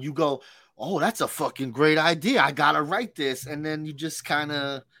problem. You go, oh, that's a fucking great idea. I gotta write this, and then you just kind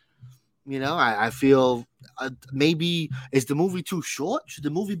of You know, I feel maybe is the movie too short? Should the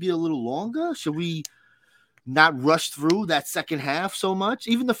movie be a little longer? Should we not rush through that second half so much?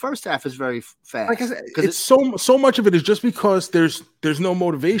 Even the first half is very fast. Like I said, it's so much of it is just because there's no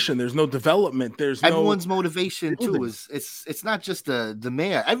motivation, there's no development, there's everyone's motivation too. It's not just the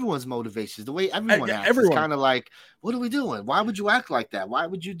mayor. Everyone's motivation, the way everyone acts. It's kind of like, what are we doing? Why would you act like that? Why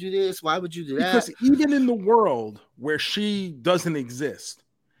would you do this? Why would you do that? Because even in the world where she doesn't exist,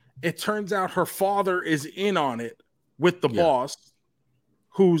 it turns out her father is in on it with the boss,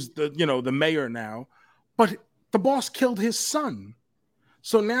 who's the mayor now, but the boss killed his son.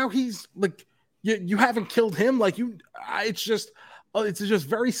 So now he's like, you haven't killed him. Like it's just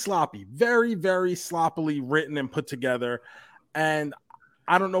very sloppy, very, very sloppily written and put together. And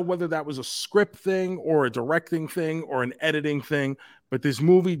I don't know whether that was a script thing or a directing thing or an editing thing, but this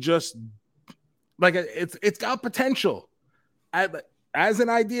movie just like it's got potential. As an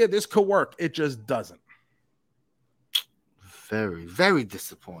idea, this could work. It just doesn't. Very, very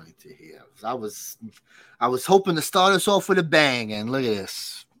disappointing to hear. I was hoping to start us off with a bang, and look at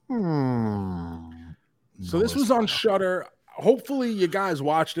this. So this was on Shudder. Hopefully, you guys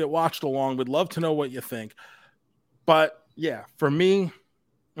watched along. Would love to know what you think. But yeah, for me,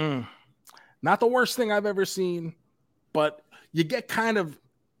 not the worst thing I've ever seen. But you get kind of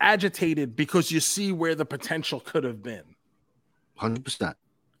agitated because you see where the potential could have been. 100%.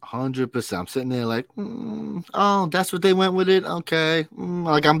 I'm sitting there like, oh, that's what they went with it. Okay.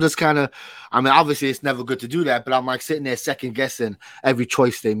 Like I'm just kind of, I mean, obviously it's never good to do that, but I'm like sitting there second guessing every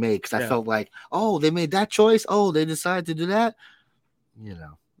choice they made. Cause I felt like, oh, they made that choice. Oh, they decided to do that. You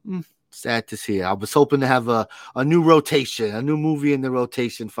know, sad to see. I was hoping to have a new rotation, a new movie in the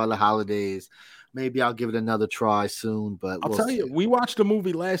rotation for the holidays. Maybe I'll give it another try soon, but I'll tell you, we watched a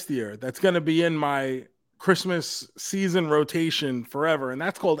movie last year that's going to be in my Christmas season rotation forever, and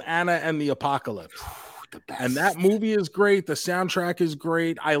that's called Anna and the Apocalypse. And that movie is great. The soundtrack is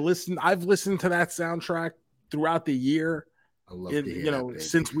great. I've listened to that soundtrack throughout the year. I love it,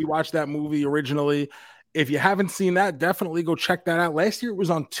 since we watched that movie originally. If you haven't seen that, definitely go check that out. Last year it was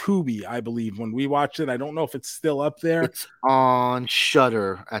on Tubi, I believe, when we watched it. I don't know if it's still up there. It's on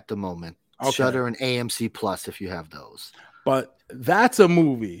Shudder at the moment. Okay. Shudder and AMC Plus if you have those. But that's a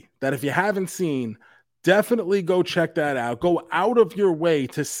movie that if you haven't seen, definitely go check that out. Go out of your way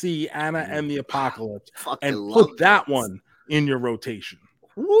to see Anna and the Apocalypse and put that one in your rotation.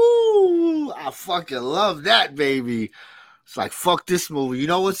 Woo! I fucking love that, baby. It's like, fuck this movie. You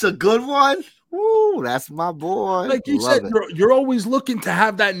know what's a good one? Woo! That's my boy. Like you said, you're always looking to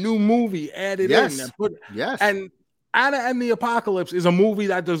have that new movie added in. And Anna and the Apocalypse is a movie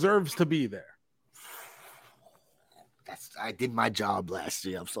that deserves to be there. I did my job last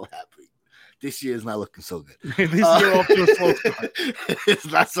year. I'm so happy. This year is not looking so good. This year off to a slow start. It's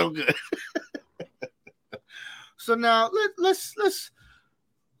not so good. So now let's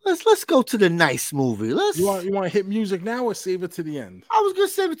go to the nice movie. You want to hit music now or save it to the end? I was gonna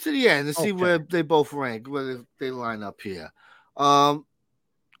save it to the end and see where they both rank, whether they line up here.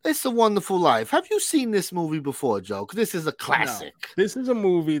 It's a Wonderful Life. Have you seen this movie before, Joe? Because this is a classic. No. This is a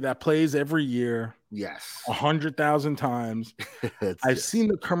movie that plays every year. Yes, 100,000 times. I've seen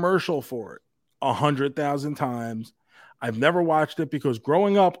the commercial for it 100,000 times. I've never watched it because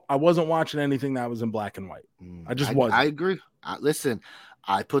growing up, I wasn't watching anything that was in black and white. I just wasn't. I agree. Listen,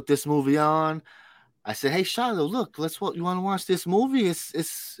 I put this movie on. I said, "Hey, Shiloh, look, you want to watch this movie?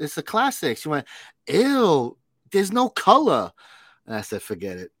 It's a classic." She went, "Ew, there's no color." And I said,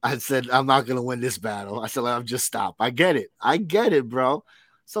 "Forget it." I said, "I'm not gonna win this battle." I said, "I'll just stop." I get it, bro.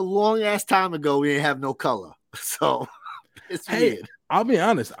 It's a long ass time ago. We didn't have no color, so it's weird. I'll be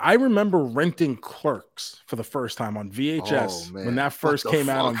honest. I remember renting Clerks for the first time on VHS when that first came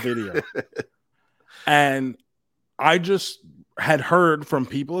out on video. And I just had heard from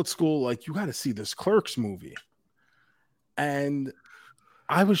people at school, like, you got to see this Clerks movie. And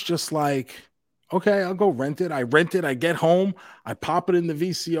I was just like, okay, I'll go rent it. I rent it. I get home. I pop it in the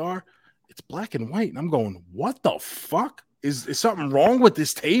VCR. It's black and white. And I'm going, what the fuck? Is something wrong with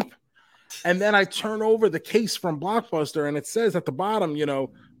this tape? And then I turn over the case from Blockbuster and it says at the bottom,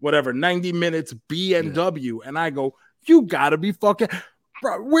 90 minutes B&W. Yeah. And I go, you gotta be fucking,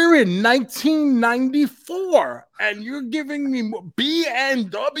 bro, we're in 1994 and you're giving me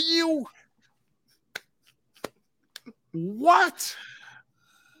B&W? What?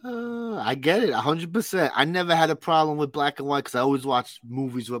 I get it 100%. I never had a problem with black and white because I always watched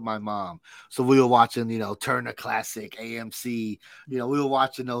movies with my mom. So we were watching, Turner Classic, AMC. We were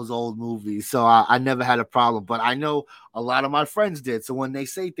watching those old movies. So I never had a problem. But I know a lot of my friends did. So when they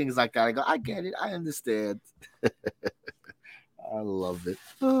say things like that, I go, I get it. I understand. I love it.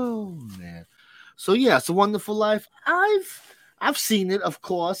 Oh man. So yeah, it's a Wonderful Life. I've seen it, of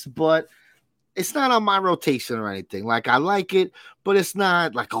course, but it's not on my rotation or anything. Like I like it, but it's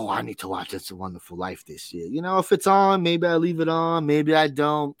not like, oh, I need to watch It's a Wonderful Life this year. You know, if it's on, maybe I leave it on, maybe I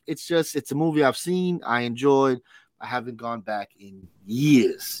don't. It's a movie I've seen, I enjoyed. I haven't gone back in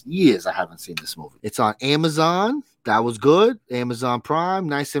years. I haven't seen this movie. It's on Amazon. That was good. Amazon Prime,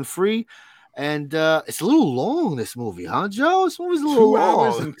 nice and free. And it's a little long, this movie, huh, Joe? This movie's a little 2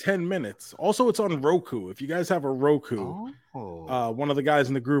 hours long. and 10 minutes. Also, it's on Roku. If you guys have a Roku, one of the guys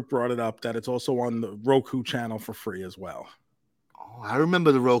in the group brought it up that it's also on the Roku channel for free as well. Oh, I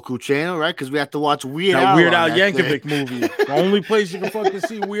remember the Roku channel, right? Because we have to watch Weird Al. That Weird Al that Yankovic thing. movie. The only place you can fucking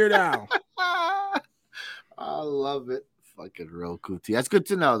see Weird Al. I love it. Fucking Roku TV. That's good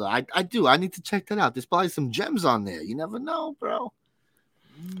to know, though. I do. I need to check that out. There's probably some gems on there. You never know, bro.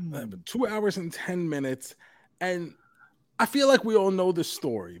 2 hours and 10 minutes. And I feel like we all know the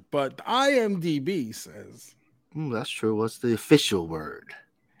story, but IMDb says That's true. What's the official word?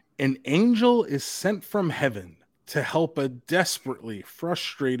 an angel is sent from heaven to help a desperately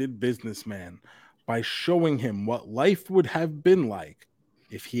frustrated businessman by showing him what life would have been like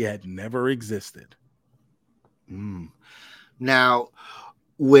if he had never existed. Now,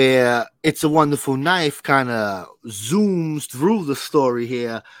 where It's a Wonderful Life kind of zooms through the story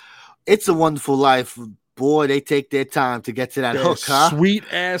here, It's a Wonderful Life, boy, they take their time to get to that hook, huh? Sweet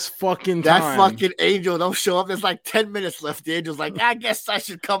ass fucking That time. fucking angel don't show up. There's like 10 minutes left. The angel's like, I guess I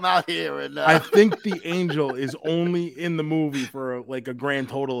should come out here. And I think the angel is only in the movie for like a grand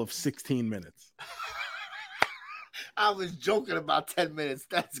total of 16 minutes. I was joking about 10 minutes.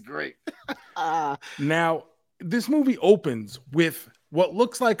 That's great. Now, this movie opens with what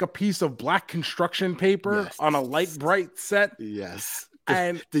looks like a piece of black construction paper on a light bright set. Yes.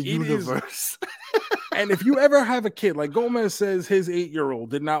 And the universe. And if you ever have a kid, like Gomez says his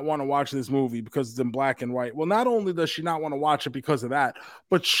 8-year-old did not want to watch this movie because it's in black and white. Well, not only does she not want to watch it because of that,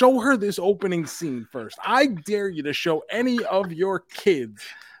 but show her this opening scene first. I dare you to show any of your kids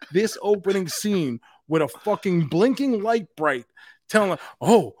this opening scene with a fucking blinking light bright telling them,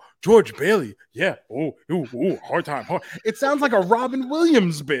 oh, George Bailey. Yeah. Oh, hard time. It sounds like a Robin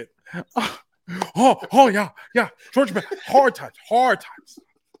Williams bit. Yeah. George Bailey. Hard times.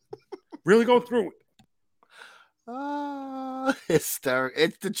 Really go through it. Hysterical.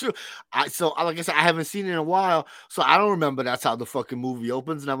 It's the truth. Like I said, I haven't seen it in a while, so I don't remember that's how the fucking movie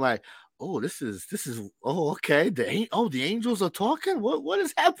opens. And I'm like, oh, this is okay. The angels are talking. What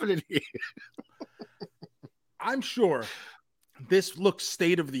is happening here? I'm sure this looks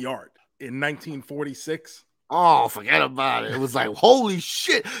state of the art in 1946. Oh, forget about it. It was like, holy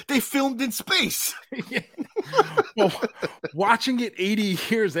shit, they filmed in space. Well, watching it 80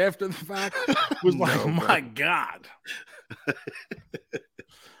 years after the fact was like, my God.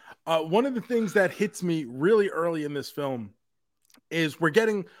 One of the things that hits me really early in this film is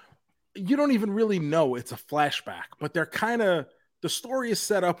you don't even really know it's a flashback, but the story is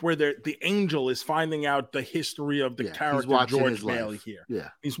set up where the angel is finding out the history of the character George Bailey here. Yeah.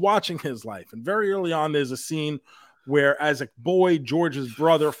 He's watching his life. And very early on, there's a scene where as a boy, George's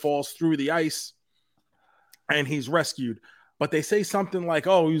brother falls through the ice and he's rescued. But they say something like,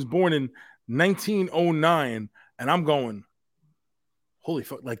 oh, he was born in 1909. And I'm going, holy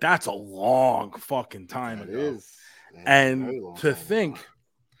fuck, like that's a long fucking time ago. It is. And to think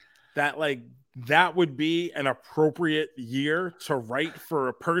that like that would be an appropriate year to write for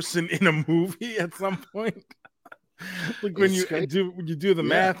a person in a movie at some point. Like when you do the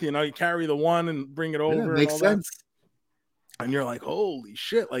math, you carry the one and bring it over. Makes sense. And you're like, holy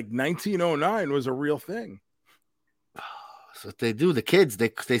shit, like 1909 was a real thing. That's what they do. The kids,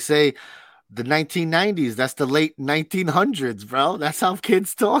 they say the 1990s, that's the late 1900s, bro. That's how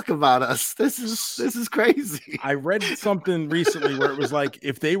kids talk about us. This is crazy. I read something recently where it was like,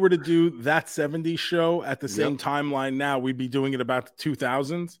 if they were to do that 70s show at the same timeline now, we'd be doing it about the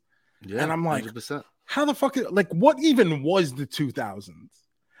 2000s. Yeah, and I'm like, 100%. How the fuck, what even was the 2000s?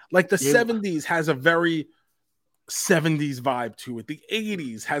 Like the 70s has a very 70s vibe to it. The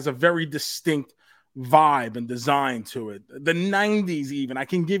 80s has a very distinct vibe and design to it. The 90s even, I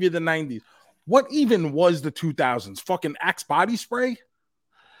can give you the 90s. What even was the 2000s? Fucking Axe body spray?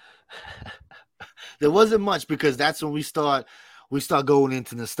 There wasn't much because that's when we start going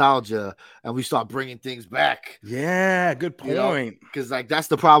into nostalgia and we start bringing things back. Yeah, good point. Because like that's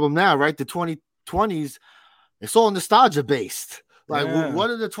the problem now, right? The 2020s, it's all nostalgia based. Like,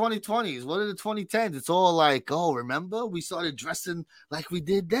 what are the 2020s? What are the 2010s? It's all like, oh, remember we started dressing like we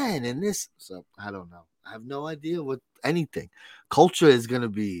did then and this. So I don't know. I have no idea what anything. Culture is going to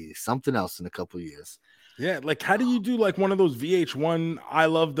be something else in a couple of years. Yeah, like how do you do like one of those VH1 I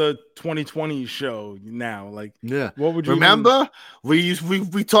love the 2020 show now? Like, Yeah. what would you remember? We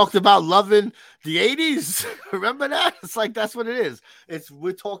talked about loving the 80s. Remember that? It's like that's what it is.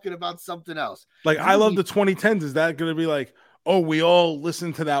 We're talking about something else. Like I love the 2010s. Is that gonna be like, oh, we all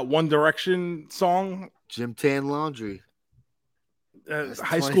listen to that One Direction song? Gym Tan Laundry.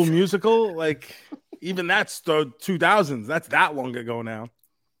 High School Musical? Like, even that's the 2000s. That's that long ago now.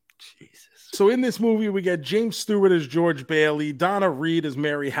 Jesus. So in this movie, we get James Stewart as George Bailey, Donna Reed as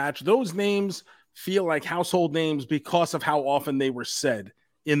Mary Hatch. Those names feel like household names because of how often they were said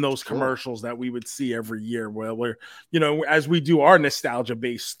in those commercials that we would see every year. Where we're, as we do our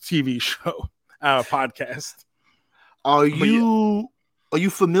nostalgia-based TV show podcast. Are you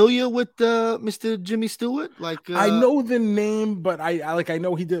familiar with Mr. Jimmy Stewart? Like I know the name, but I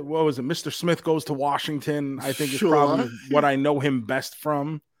know he did. What was it? Mr. Smith Goes to Washington. I think it's probably what I know him best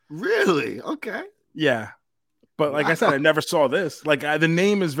from. Really? Okay. Yeah. But like I said, I never saw this. Like the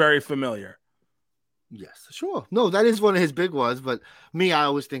name is very familiar. Yes, sure. No, that is one of his big ones. But me, I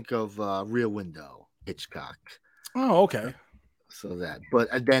always think of Rear Window, Hitchcock. Oh, okay. So that, but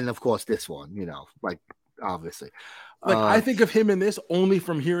and then of course this one, like obviously. Like I think of him in this only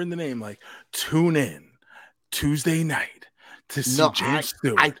from hearing the name. Like tune in Tuesday night to see James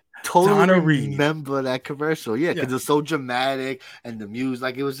Stewart. I totally remember that commercial. Yeah, because it's so dramatic and the music,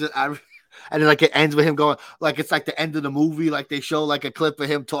 like it was just, and then like it ends with him going, like it's like the end of the movie, like they show like a clip of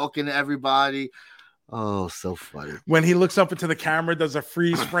him talking to everybody. Oh, so funny. When he looks up into the camera, does a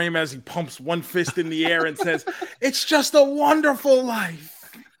freeze frame as he pumps one fist in the air and says, "It's just a wonderful life."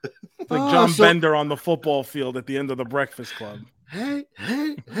 Like John Bender on the football field at the end of The Breakfast Club. Hey,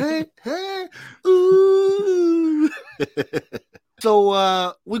 hey, hey, hey, ooh.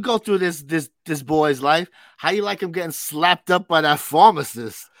 So we go through this boy's life. How you like him getting slapped up by that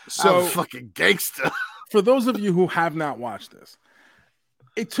pharmacist? So fucking gangster. For those of you who have not watched this,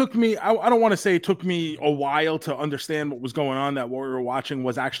 it took me, I don't want to say it took me a while to understand what was going on, that what we were watching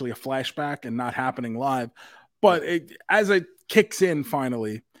was actually a flashback and not happening live. But as it kicks in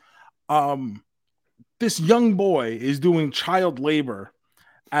finally, this young boy is doing child labor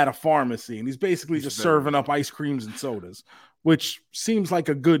at a pharmacy, and he's basically just serving up ice creams and sodas, which seems like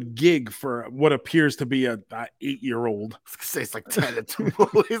a good gig for what appears to be a 8-year-old. It's like 10 or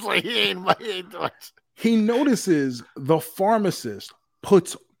 2. He's like, he ain't doing. He notices the pharmacist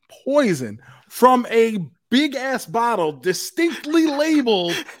puts poison from a big ass bottle, distinctly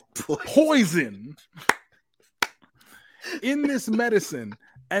labeled poison, in this medicine.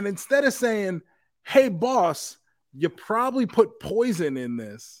 And instead of saying, "Hey boss, you probably put poison in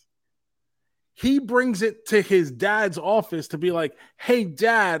this," he brings it to his dad's office to be like, "Hey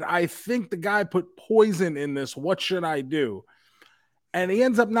dad, I think the guy put poison in this. What should I do?" And he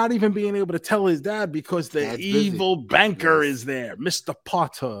ends up not even being able to tell his dad because the Dad's evil busy. Banker is there, Mr.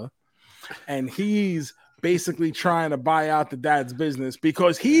 Potter. And he's basically trying to buy out the dad's business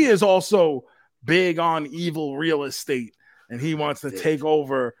because he is also big on evil real estate. And he wants to take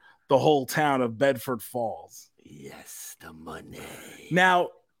over the whole town of Bedford Falls. Yes, the money.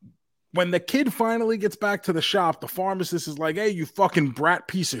 Now, when the kid finally gets back to the shop, the pharmacist is like, "Hey, you fucking brat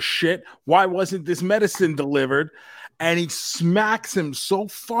piece of shit. Why wasn't this medicine delivered?" And he smacks him so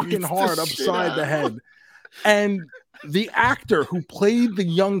fucking hard upside the head. And the actor who played the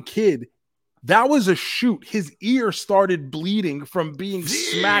young kid, that was a shoot. His ear started bleeding from being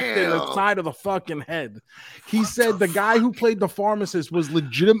smacked in the side of the fucking head. He said the guy who played the pharmacist was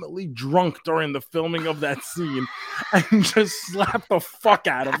legitimately drunk during the filming of that scene and just slapped the fuck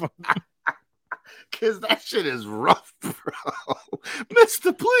out of him. Because that shit is rough, bro.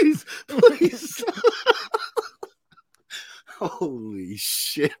 Mister, please. Holy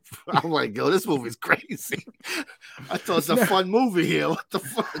shit. I'm like, yo, this movie's crazy. I thought it's a fun movie here. What the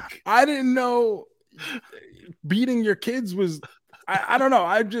fuck? I didn't know beating your kids was, I don't know.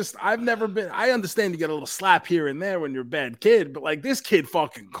 I've never been, I understand you get a little slap here and there when you're a bad kid, but like this kid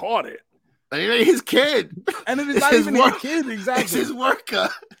fucking caught it. And it ain't his kid. And it is not even his kid, exactly. It's his worker.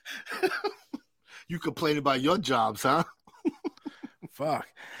 You complain about your jobs, huh? Fuck.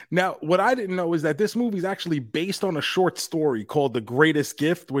 Now, what I didn't know is that this movie is actually based on a short story called The Greatest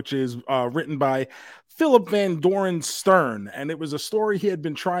Gift, which is written by Philip Van Doren Stern. And it was a story he had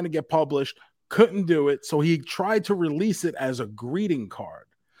been trying to get published, couldn't do it. So he tried to release it as a greeting card.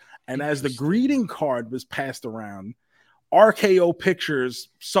 And as the greeting card was passed around, RKO Pictures,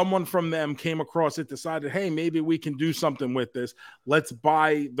 someone from them came across it, decided, hey, maybe we can do something with this. Let's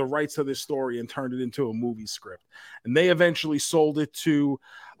buy the rights to this story and turn it into a movie script. And they eventually sold it to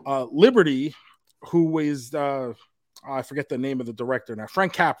Liberty, who is, I forget the name of the director now,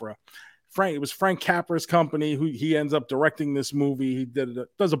 Frank Capra. It was Frank Capra's company who he ends up directing this movie. He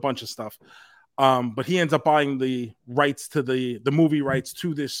does a bunch of stuff. But he ends up buying the rights to the movie rights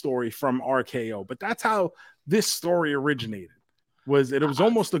to this story from RKO. But that's how this story originated. It was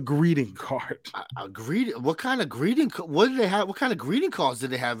almost a greeting card. What kind of greeting? What did they have? What kind of greeting cards did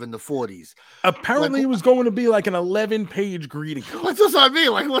they have in the 40s? Apparently, it was going to be like an 11-page greeting card. That's what I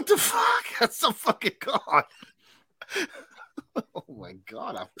mean. Like, what the fuck? That's a fucking card. Oh my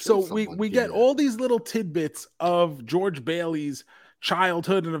god! So we get all these little tidbits of George Bailey's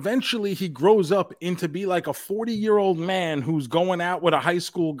childhood, and eventually he grows up into be like a 40-year-old man who's going out with a high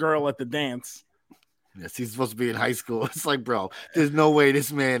school girl at the dance. Yes, he's supposed to be in high school. It's like, bro, there's no way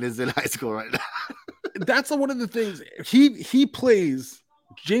this man is in high school right now. That's one of the things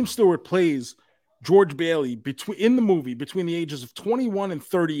James Stewart plays George Bailey in the movie between the ages of 21 and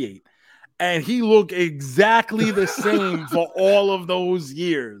 38, and he looked exactly the same for all of those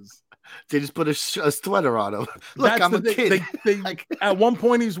years. They just put a sweater on him. Look, I'm a kid. At one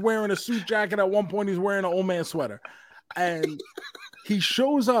point, he's wearing a suit jacket. At one point, he's wearing an old man sweater. And he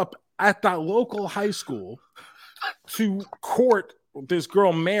shows up at that local high school to court this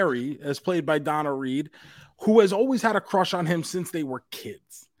girl, Mary, as played by Donna Reed, who has always had a crush on him since they were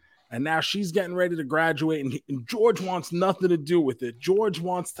kids. And now she's getting ready to graduate, and George wants nothing to do with it. George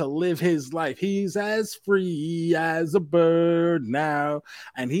wants to live his life. He's as free as a bird now,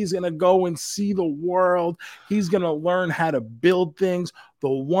 and he's going to go and see the world. He's going to learn how to build things. The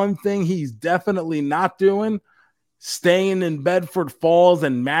one thing he's definitely not doing, staying in Bedford Falls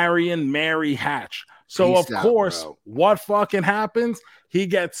and marrying Mary Hatch. So, of course, what fucking happens? He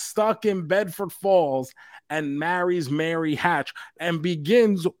gets stuck in Bedford Falls and marries Mary Hatch and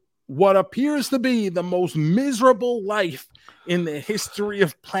begins what appears to be the most miserable life in the history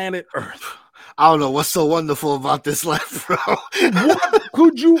of planet Earth. I don't know what's so wonderful about this life, bro. What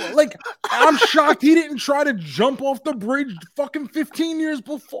could you, like, I'm shocked he didn't try to jump off the bridge fucking 15 years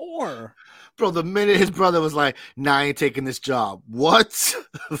before. Bro, the minute his brother was like, nah, I ain't taking this job. What?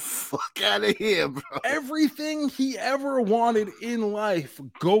 Fuck out of here, bro. Everything he ever wanted in life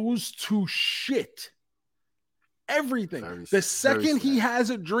goes to shit. Everything. The second he has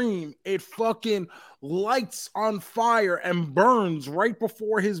a dream, it fucking lights on fire and burns right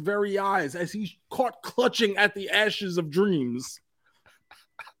before his very eyes as he's caught clutching at the ashes of dreams.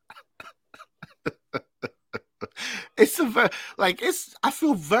 I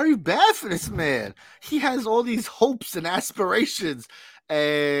feel very bad for this man. He has all these hopes and aspirations,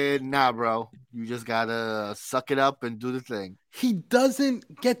 and nah, bro, you just gotta suck it up and do the thing. He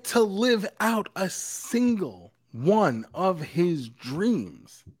doesn't get to live out a single one of his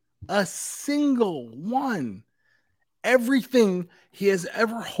dreams. A single one. Everything he has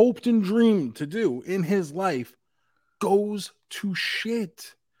ever hoped and dreamed to do in his life goes to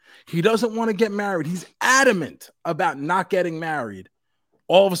shit. He doesn't want to get married. He's adamant about not getting married.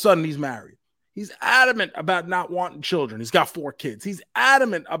 All of a sudden, he's married. He's adamant about not wanting children. He's got 4 kids. He's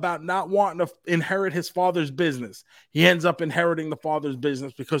adamant about not wanting to inherit his father's business. He ends up inheriting the father's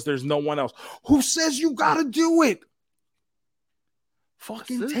business because there's no one else. Who says you got to do it?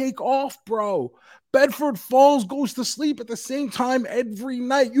 Fucking take off, bro. Bedford Falls goes to sleep at the same time every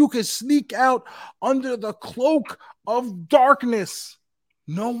night. You can sneak out under the cloak of darkness.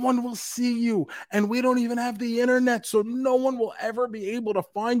 No one will see you. And we don't even have the internet, so no one will ever be able to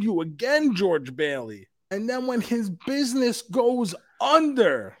find you again, George Bailey. And then when his business goes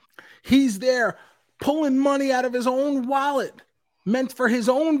under, he's there pulling money out of his own wallet, meant for his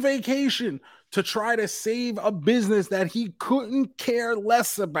own vacation, to try to save a business that he couldn't care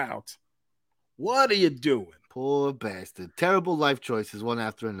less about. What are you doing? Poor bastard. Terrible life choices, one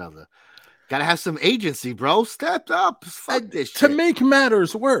after another. Gotta have some agency, bro. Step up. Fuck this shit. To make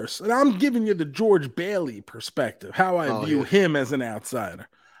matters worse, and I'm giving you the George Bailey perspective, how I view him as an outsider.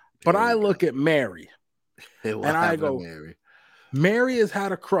 But I look at Mary, and I go, Mary has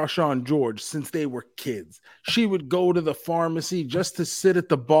had a crush on George since they were kids. She would go to the pharmacy just to sit at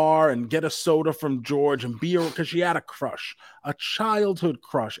the bar and get a soda from George and be because she had a crush, a childhood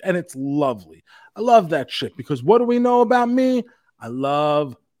crush, and it's lovely. I love that shit because what do we know about me? I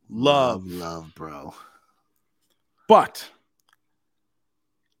love, bro. But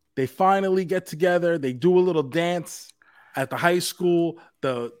they finally get together. They do a little dance at the high school.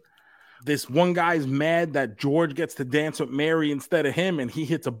 This one guy's mad that George gets to dance with Mary instead of him, and he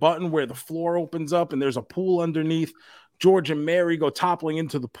hits a button where the floor opens up and there's a pool underneath. George and Mary go toppling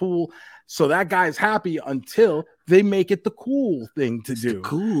into the pool. So that guy's happy until they make it the cool thing to do.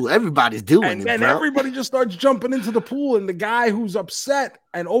 Cool. Everybody's doing it, and everybody just starts jumping into the pool, and the guy who's upset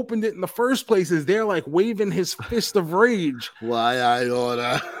and opened it in the first place is there like waving his fist of rage. Why I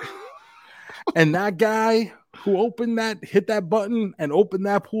oughta. And that guy who hit that button and opened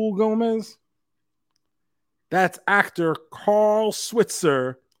that pool, Gomez, that's actor Carl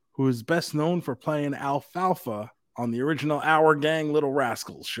Switzer, who is best known for playing Alfalfa on the original Our Gang Little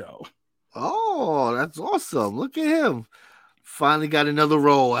Rascals show. Oh, that's awesome. Look at him. Finally got another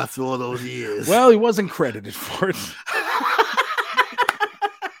role after all those years. Well, he wasn't credited for it.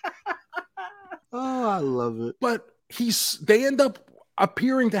 Oh, I love it. But they end up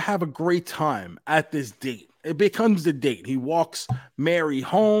appearing to have a great time at this date. It becomes the date. He walks Mary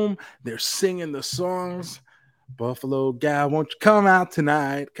home. They're singing the songs. Buffalo gal, won't you come out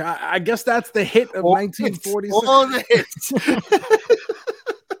tonight? I guess that's the hit of 1946. All the hits.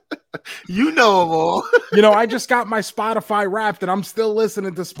 You know them all. I just got my Spotify Wrapped, and I'm still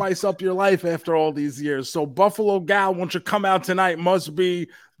listening to Spice Up Your Life after all these years. So Buffalo gal, won't you come out tonight must be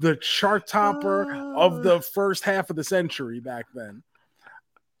the chart topper of the first half of the century back then.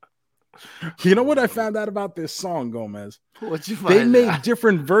 You know what I found out about this song, Gomez? What'd you find They made out?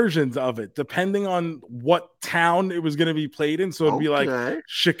 different versions of it depending on what town it was going to be played in. So it'd be like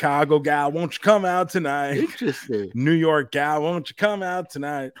Chicago gal, won't you come out tonight? Interesting. New York gal, won't you come out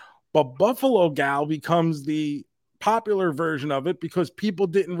tonight? But Buffalo gal becomes the popular version of it because people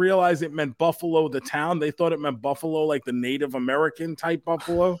didn't realize it meant Buffalo, the town. They thought it meant Buffalo, like the Native American type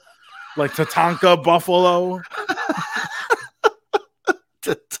Buffalo, like Tatanka Buffalo.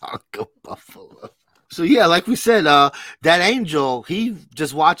 Tatanka Buffalo. So yeah, like we said, that angel, he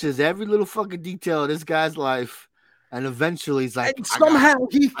just watches every little fucking detail of this guy's life, and eventually he's like, and somehow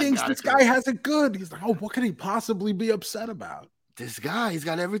he thinks this guy has it good. He's like, oh, what could he possibly be upset about? This guy, he's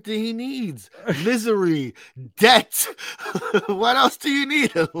got everything he needs. Misery, debt. What else do you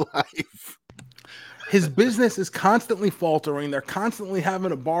need in life? His business is constantly faltering. They're constantly having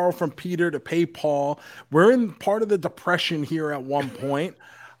to borrow from Peter to pay Paul. We're in part of the depression here at one point.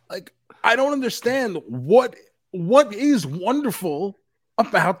 Like, I don't understand what is wonderful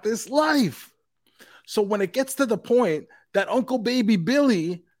about this life. So when it gets to the point that Uncle Baby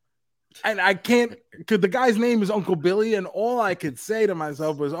Billy, and I can't, because the guy's name is Uncle Billy, and all I could say to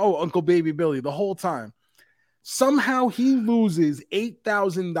myself was, oh, Uncle Baby Billy, the whole time. Somehow he loses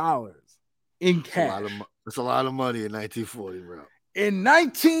 $8,000 in cash. It's a lot of money in 1940, bro. In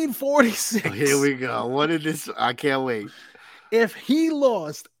 1946. Oh, here we go. What is this? I can't wait. If he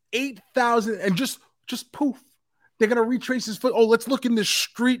lost 8,000 and just poof, they're going to retrace his foot. Oh, let's look in the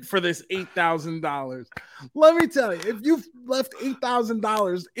street for this $8,000. Let me tell you, if you've left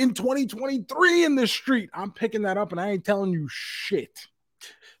 $8,000 in 2023 in the street, I'm picking that up and I ain't telling you shit.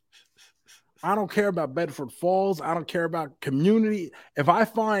 I don't care about Bedford Falls. I don't care about community. If I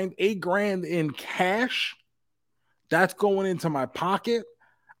find $8,000 in cash, that's going into my pocket.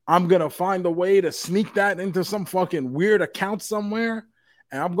 I'm going to find a way to sneak that into some fucking weird account somewhere.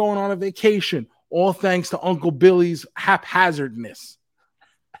 And I'm going on a vacation. All thanks to Uncle Billy's haphazardness.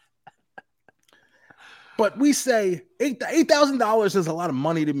 But we say $8,000 is a lot of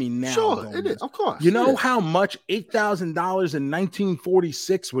money to me now. Sure, it is, of course. You know how much $8,000 in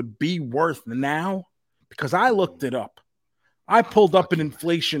 1946 would be worth now? Because I looked it up. I pulled up an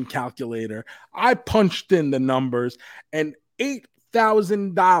inflation calculator. I punched in the numbers, and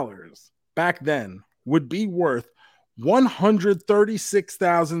 $8,000 back then would be worth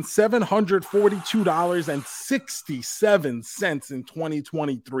 $136,742.67 in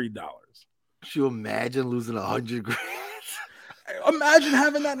 2023 dollars. Could you imagine losing $100,000? Imagine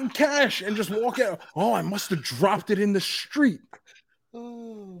having that in cash and just walk out. Oh, I must have dropped it in the street.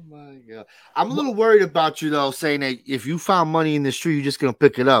 Oh my God. I'm a little worried about you though, saying that if you found money in the street, you're just gonna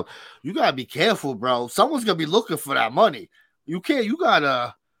pick it up. You gotta be careful, bro. Someone's gonna be looking for that money. You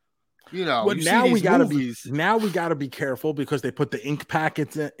gotta, But now we gotta be careful because they put the ink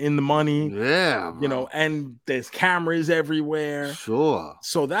packets in the money. Yeah, bro. And there's cameras everywhere. Sure.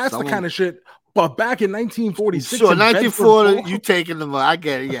 So that's the kind of shit. But back in 1946, sure, 1940, you taking the money. I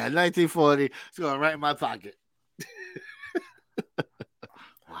get it. Yeah, 1940, it's going right in my pocket.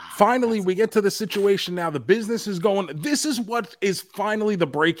 Finally, we get to the situation now. The business is going. This is what is finally the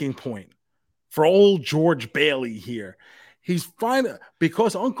breaking point for old George Bailey here. He's fine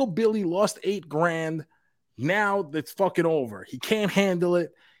because Uncle Billy lost $8,000. Now that's fucking over. He can't handle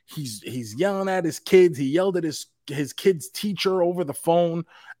it. He's yelling at his kids. He yelled at his kid's teacher over the phone.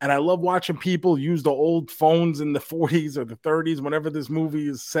 And I love watching people use the old phones in the 40s or the 30s, whenever this movie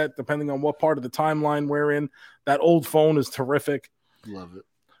is set, depending on what part of the timeline we're in. That old phone is terrific. Love it.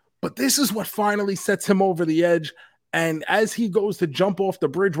 But this is what finally sets him over the edge. And as he goes to jump off the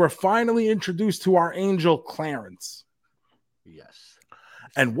bridge, we're finally introduced to our angel, Clarence. Yes.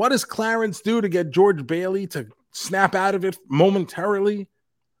 And what does Clarence do to get George Bailey to snap out of it momentarily?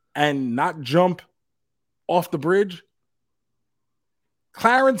 and not jump off the bridge,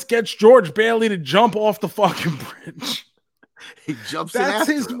 Clarence gets George Bailey to jump off the fucking bridge. He jumps. That's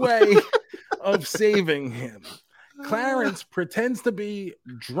his way of saving him. Clarence pretends to be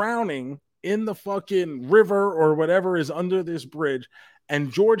drowning in the fucking river or whatever is under this bridge,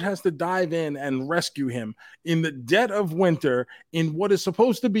 and George has to dive in and rescue him in the dead of winter in what is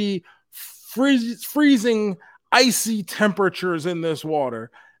supposed to be freezing, icy temperatures in this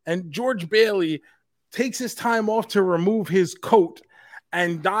water. And George Bailey takes his time off to remove his coat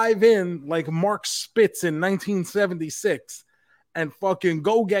and dive in like Mark Spitz in 1976 and fucking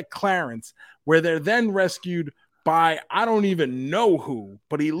go get Clarence, where they're then rescued by I don't even know who,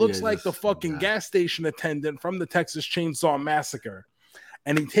 but he looks like the fucking gas station attendant from the Texas Chainsaw Massacre.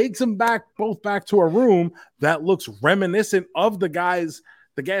 And he takes them both back to a room that looks reminiscent of the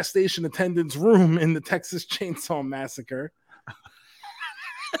gas station attendant's room in the Texas Chainsaw Massacre,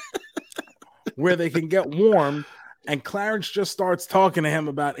 where they can get warm. And Clarence just starts talking to him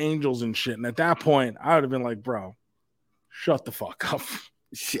about angels and shit. And at that point, I would have been like, bro, shut the fuck up.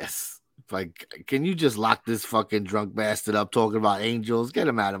 Yes. Like, can you just lock this fucking drunk bastard up talking about angels? Get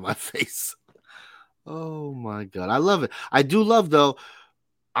him out of my face. Oh, my God. I love it. I do love, though,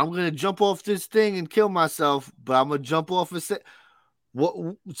 I'm going to jump off this thing and kill myself, but I'm going to jump off and say,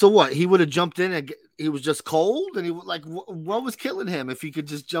 what? So what? He would have jumped in and he was just cold? And he was like, what was killing him if he could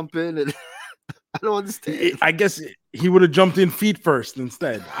just jump in? And I don't understand. I guess he would have jumped in feet first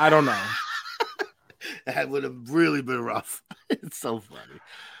instead. I don't know. That would have really been rough. It's so funny.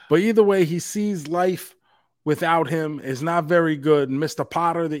 But either way, he sees life without him is not very good. And Mr.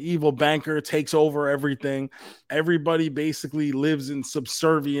 Potter, the evil banker, takes over everything. Everybody basically lives in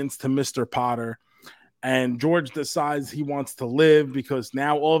subservience to Mr. Potter. And George decides he wants to live because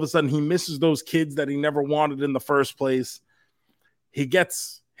now all of a sudden he misses those kids that he never wanted in the first place. He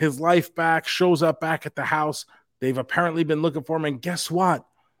gets his life back, shows up back at the house. They've apparently been looking for him. And guess what?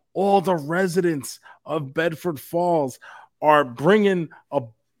 All the residents of Bedford Falls are bringing a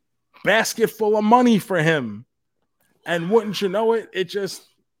basket full of money for him. And wouldn't you know it, it just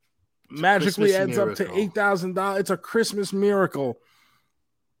magically adds up to $8,000. It's a Christmas miracle.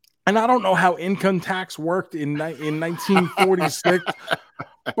 And I don't know how income tax worked in 1946,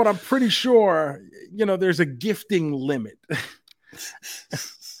 but I'm pretty sure, there's a gifting limit.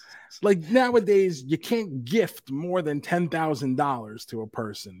 Like nowadays, you can't gift more than $10,000 to a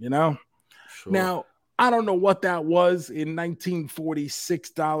person, Sure. Now, I don't know what that was in 1946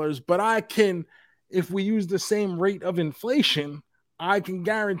 dollars, but if we use the same rate of inflation, I can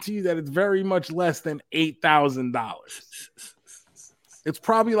guarantee that it's very much less than $8,000. It's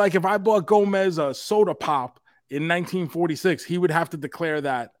probably like if I bought Gomez a soda pop in 1946, he would have to declare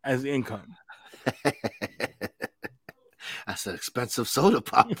that as income. That's an expensive soda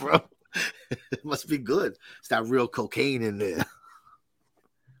pop, bro. It must be good. It's that real cocaine in there.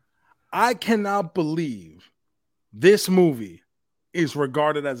 I cannot believe this movie is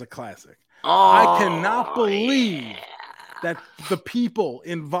regarded as a classic. I cannot believe that the people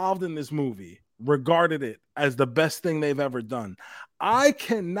involved in this movie regarded it as the best thing they've ever done. I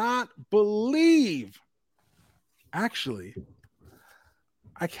cannot believe. Actually,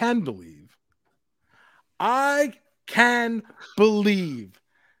 I can believe. I can believe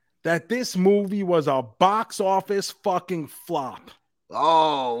that this movie was a box office fucking flop.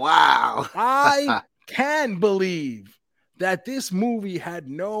 Oh, wow. I can believe that this movie had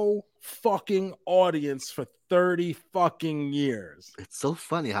no fucking audience for 30 fucking years. It's so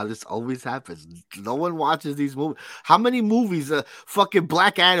funny how this always happens. No one watches these movies. How many movies fucking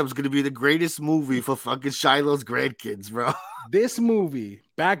Black Adam's going to be the greatest movie for fucking Shiloh's grandkids, bro? This movie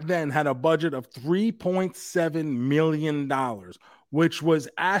back then had a budget of $3.7 million, which was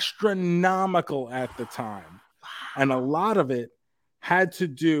astronomical at the time. And a lot of it had to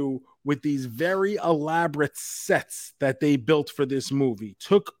do with these very elaborate sets that they built for this movie.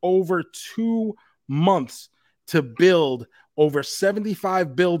 Took over 2 months to build over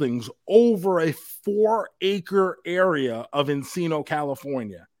 75 buildings over a 4-acre area of Encino,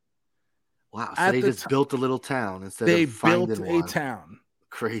 California. Wow. So they just built a little town instead of finding one. They built a town.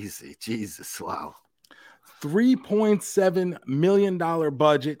 Crazy. Jesus. Wow. $3.7 million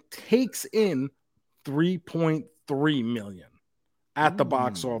budget takes in $3.3 million at the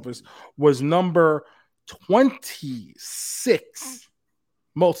box office, was number 26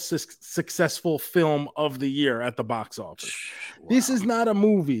 most successful film of the year at the box office. Wow. This is not a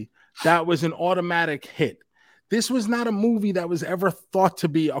movie that was an automatic hit. This was not a movie that was ever thought to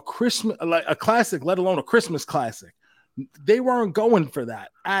be a classic, let alone a Christmas classic. They weren't going for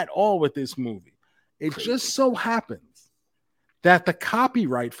that at all with this movie. It just so happens that the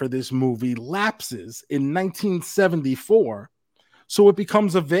copyright for this movie lapses in 1974. So it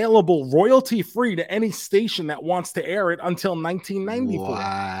becomes available royalty free to any station that wants to air it until 1994.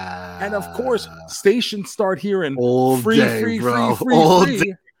 Wow. And of course, stations start hearing all free, day, free, bro. free, free, all free.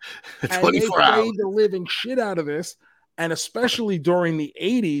 Day. And they 24 play hours. the living shit out of this. And especially during the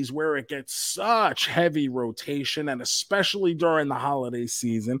 80s, where it gets such heavy rotation, and especially during the holiday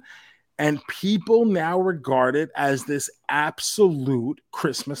season. And people now regard it as this absolute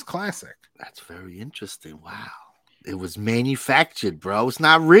Christmas classic. That's very interesting. Wow. It was manufactured, bro. It's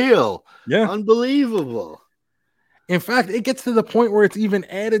not real. Yeah. Unbelievable. In fact, it gets to the point where it's even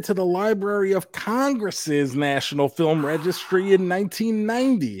added to the Library of Congress's National Film Registry in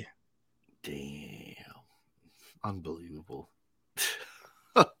 1990. Damn. Unbelievable.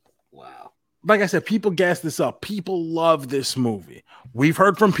 Wow. Like I said, people gas this up. People love this movie. We've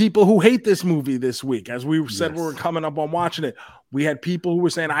heard from people who hate this movie this week. As we said, we were coming up on watching it. We had people who were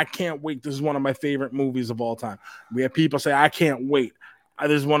saying, I can't wait. This is one of my favorite movies of all time. We had people say, I can't wait.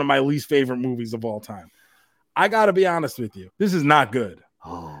 This is one of my least favorite movies of all time. I got to be honest with you. This is not good.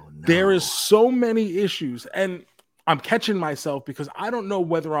 Oh, no. There is so many issues. And I'm catching myself because I don't know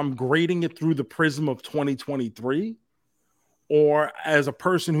whether I'm grading it through the prism of 2023 or as a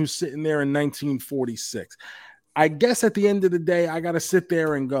person who's sitting there in 1946. I guess at the end of the day, I got to sit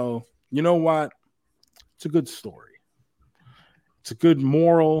there and go, you know what? It's a good story. It's a good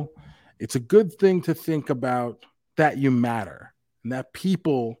moral. It's a good thing to think about, that you matter and that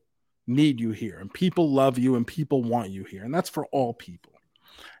people need you here and people love you and people want you here. And that's for all people.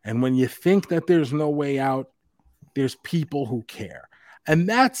 And when you think that there's no way out, there's people who care. And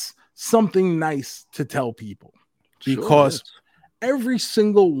that's something nice to tell people, because every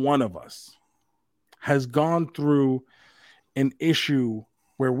single one of us has gone through an issue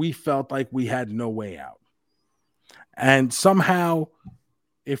where we felt like we had no way out. And somehow,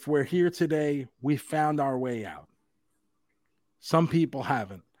 if we're here today, we found our way out. Some people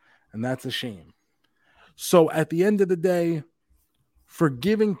haven't, and that's a shame. So at the end of the day, for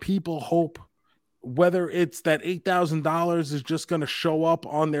giving people hope, whether it's that $8,000 is just going to show up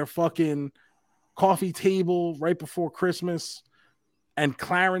on their fucking coffee table right before Christmas, and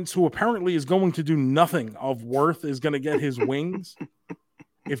Clarence, who apparently is going to do nothing of worth, is going to get his wings.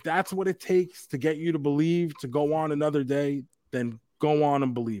 If that's what it takes to get you to believe, to go on another day, then go on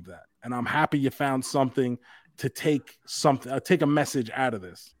and believe that. And I'm happy you found something to take a message out of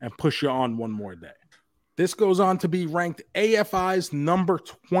this and push you on one more day. This goes on to be ranked AFI's number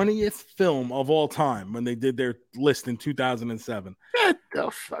 20th film of all time when they did their list in 2007. Get the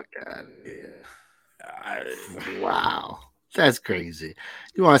fuck out of here. Wow. That's crazy.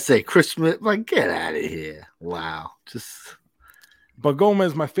 You want to say Christmas? Like, get out of here. Wow. But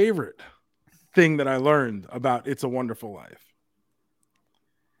Gomez, my favorite thing that I learned about It's a Wonderful Life.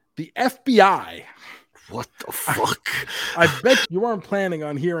 The FBI. What the fuck? I bet you weren't planning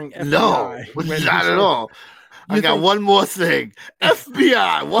on hearing FBI. No, not at all. I got one more thing.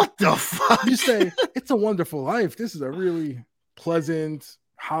 FBI, what the fuck? You say, It's a Wonderful Life. This is a really pleasant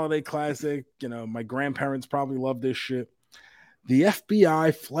holiday classic. You know, my grandparents probably love this shit. The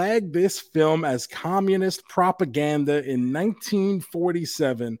FBI flagged this film as communist propaganda in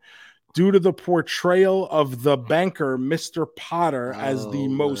 1947 due to the portrayal of the banker, Mr. Potter, as the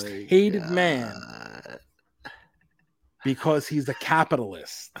most hated man because he's a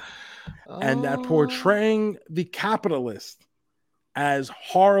capitalist. And that portraying the capitalist as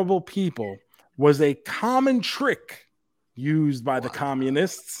horrible people was a common trick used by the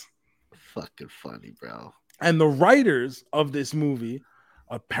communists. Fucking funny, bro. And the writers of this movie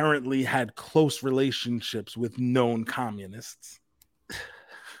apparently had close relationships with known communists.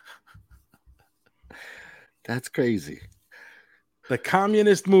 That's crazy. The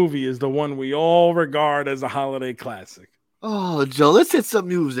communist movie is the one we all regard as a holiday classic. Oh, Joe, let's hit some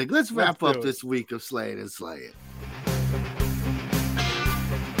music. Let's wrap up this week of Slaying and Slaying.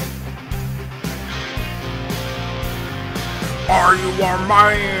 Are you a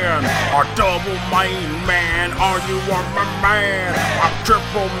man? A double main man? Are you a man? A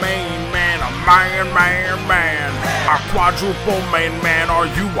triple main man? A man? A quadruple main man? Are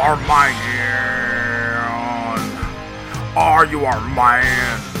you a man? Are you a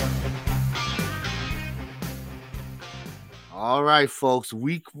man? All right, folks.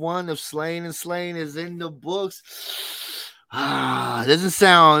 Week 1 of Slaying and Slaying is in the books. Didn't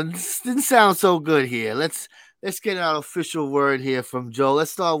sound so good here. Let's get our official word here from Joe.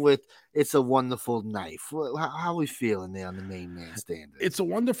 Let's start with It's a Wonderful Knife. How are we feeling there on the main man standard? It's a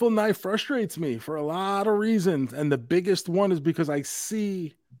Wonderful Knife frustrates me for a lot of reasons. And the biggest one is because I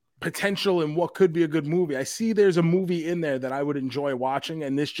see potential in what could be a good movie. I see there's a movie in there that I would enjoy watching,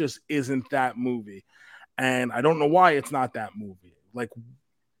 and this just isn't that movie. And I don't know why it's not that movie. Like,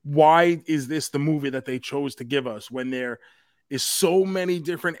 why is this the movie that they chose to give us when there is so many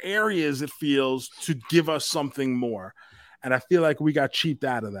different areas, it feels, to give us something more? And I feel like we got cheaped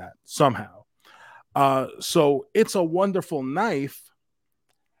out of that somehow. So It's a Wonderful Knife,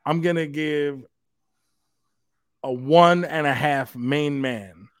 I'm going to give a 1.5 main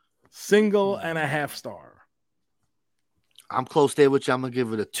man, single and a half star. I'm close there with you. I'm gonna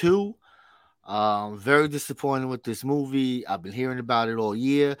give it a 2. Very disappointed with this movie. I've been hearing about it all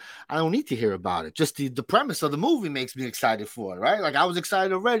year. I don't need to hear about it. Just the premise of the movie makes me excited for it, right? Like I was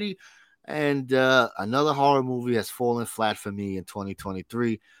excited already. And another horror movie has fallen flat for me in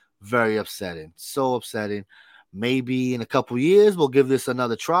 2023. Very upsetting. So upsetting. Maybe in a couple years we'll give this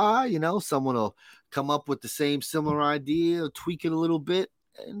another try. You know, someone will come up with the same similar idea, tweak it a little bit,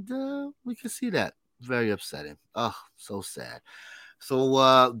 and we can see that. Very upsetting. Oh, so sad.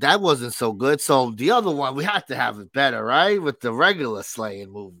 So that wasn't so good. So the other one, we had to have it better, right? With the regular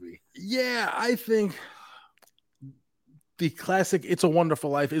slaying movie. Yeah, I think the classic It's a Wonderful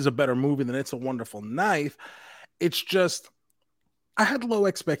Life is a better movie than It's a Wonderful Knife. It's just, I had low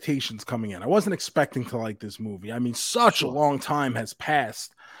expectations coming in. I wasn't expecting to like this movie. I mean, such a long time has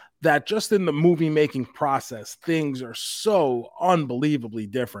passed that just in the movie making process, things are so unbelievably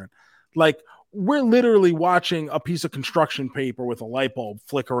different. Like, we're literally watching a piece of construction paper with a light bulb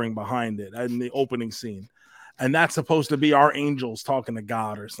flickering behind it in the opening scene. And that's supposed to be our angels talking to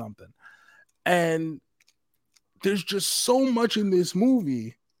God or something. And there's just so much in this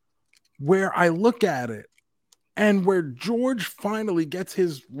movie where I look at it and where George finally gets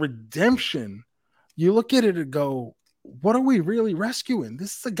his redemption. You look at it and go, what are we really rescuing?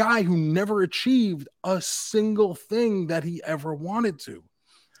 This is a guy who never achieved a single thing that he ever wanted to.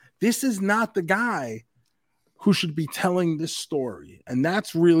 This is not the guy who should be telling this story. And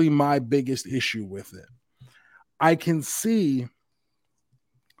that's really my biggest issue with it. I can see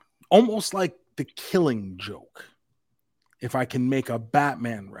almost like the Killing Joke, if I can make a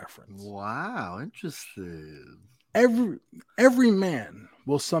Batman reference. Wow, interesting. Every man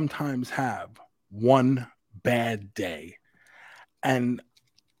will sometimes have one bad day. And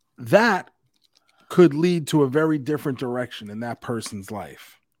that could lead to a very different direction in that person's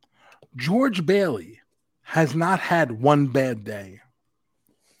life. George Bailey has not had one bad day.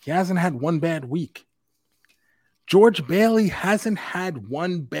 He hasn't had one bad week. George Bailey hasn't had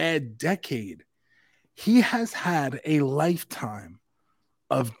one bad decade. He has had a lifetime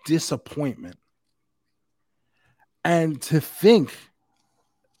of disappointment. And to think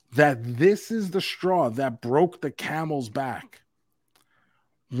that this is the straw that broke the camel's back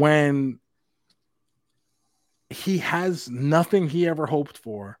when he has nothing he ever hoped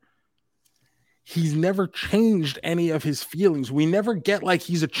for. He's never changed any of his feelings. We never get like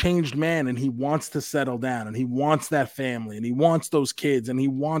he's a changed man and he wants to settle down and he wants that family and he wants those kids and he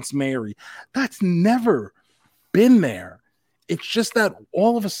wants Mary. That's never been there. It's just that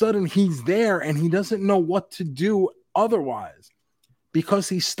all of a sudden he's there and he doesn't know what to do otherwise because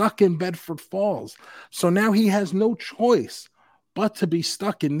he's stuck in Bedford Falls. So now he has no choice but to be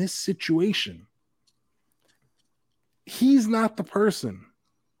stuck in this situation. He's not the person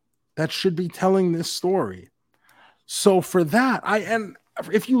that should be telling this story. So for that, and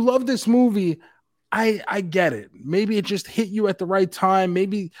if you love this movie, I get it. Maybe it just hit you at the right time.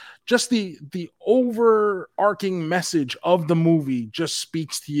 Maybe just the overarching message of the movie just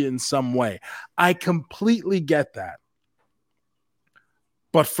speaks to you in some way. I completely get that.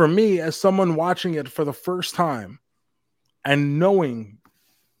 But for me, as someone watching it for the first time and knowing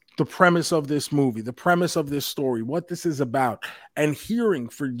the premise of this movie, the premise of this story, what this is about, and hearing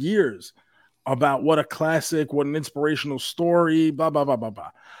for years about what a classic, what an inspirational story, blah, blah, blah, blah,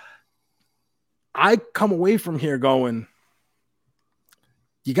 blah. I come away from here going,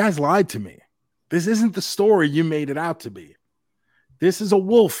 you guys lied to me. This isn't the story you made it out to be. This is a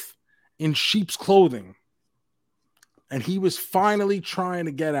wolf in sheep's clothing. And he was finally trying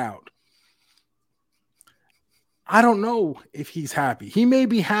to get out. I don't know if he's happy. He may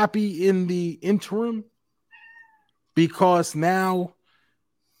be happy in the interim because now,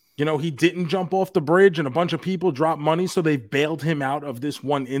 you know, he didn't jump off the bridge and a bunch of people dropped money, so they bailed him out of this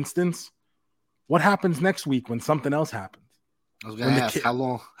one instance. What happens next week when something else happens? I was going to ask, how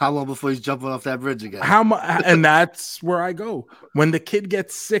long before he's jumping off that bridge again? And that's where I go. When the kid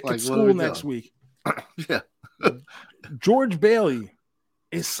gets sick at school next week. Yeah. George Bailey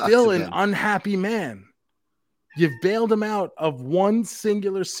is still an unhappy man. You've bailed him out of one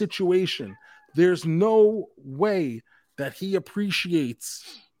singular situation. There's no way that he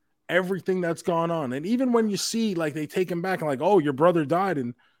appreciates everything that's gone on. And even when you see like they take him back and like, oh, your brother died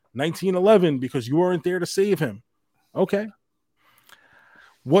in 1911 because you weren't there to save him. Okay.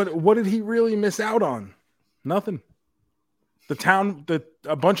 What did he really miss out on? Nothing.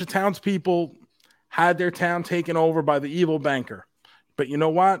 A bunch of townspeople had their town taken over by the evil banker. But you know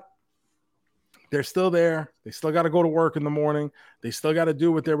what? They're still there. They still got to go to work in the morning. They still got to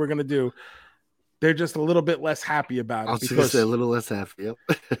do what they were going to do. They're just a little bit less happy about it. I was going to say a little less happy. Yep.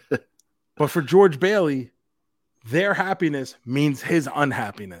 But for George Bailey, their happiness means his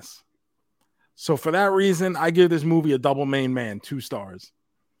unhappiness. So for that reason, I give this movie a double main man, 2 stars.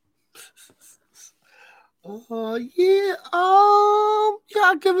 Yeah, I'll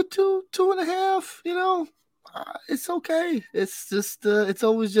give it 2.5. You know, it's okay. It's just, it's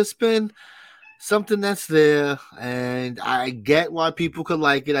always just been something that's there, and I get why people could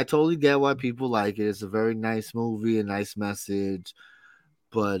like it. I totally get why people like it. It's a very nice movie, a nice message.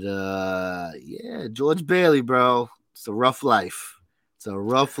 But yeah, George Bailey, bro, it's a rough life. It's a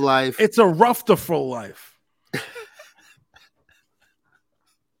rough life. It's a Roughderful life.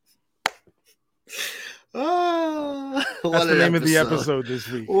 Oh, that's the name of the episode this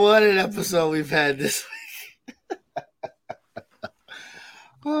week. What an episode we've had this week.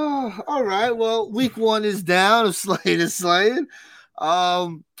 Oh, all right. Well, week 1 is down of Slaying.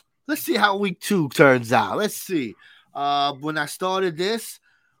 Let's see how week 2 turns out. Let's see. When I started this,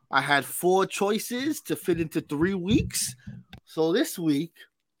 I had 4 choices to fit into 3 weeks. So this week,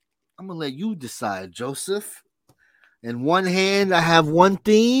 I'm gonna let you decide, Joseph. In one hand, I have one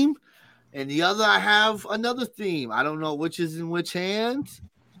theme. And the other, I have another theme. I don't know which is in which hand.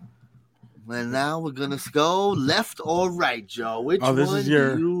 And now we're going to go left or right, Joe. Which one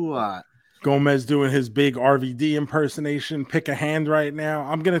do you want? Gomez doing his big RVD impersonation. Pick a hand right now.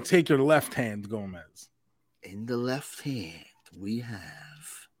 I'm going to take your left hand, Gomez. In the left hand, we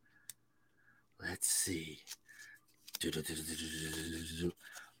have, let's see.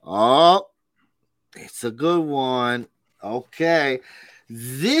 Oh, it's a good one. Okay.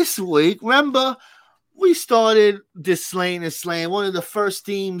 This week, remember, we started this Slaying and Slaying. One of the first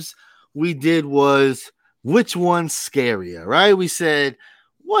themes we did was which one's scarier, right? We said,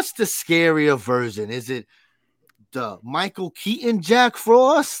 what's the scarier version? Is it the Michael Keaton Jack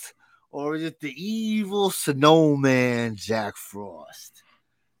Frost, or is it the evil snowman Jack Frost?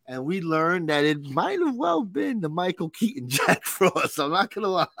 And we learned that it might have well been the Michael Keaton Jack Frost. I'm not going to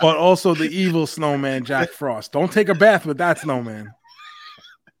lie. But also the evil snowman Jack Frost. Don't take a bath with that snowman.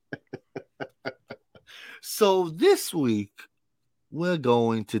 So this week, we're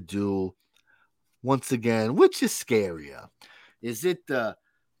going to do, once again, which is scarier? Is it the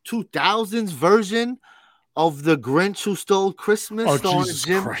 2000s version of The Grinch Who Stole Christmas starring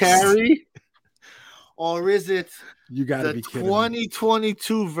Jim Carrey? Or is it the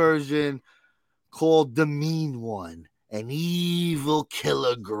 2022 version called The Mean One? An evil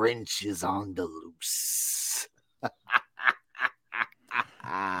killer Grinch is on the loose.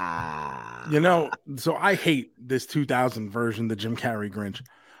 You know, so I hate this 2000 version, the Jim Carrey Grinch.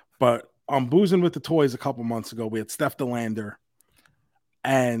 But on Boozing with the Toys a couple months ago, we had Steph DeLander,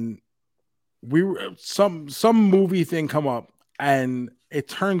 and we were some movie thing come up, and it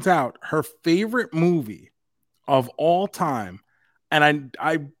turns out her favorite movie of all time, and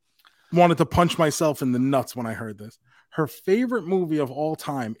I wanted to punch myself in the nuts when I heard this. Her favorite movie of all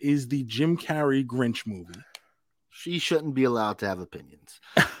time is the Jim Carrey Grinch movie. She shouldn't be allowed to have opinions.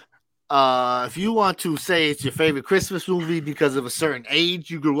 If you want to say it's your favorite Christmas movie because of a certain age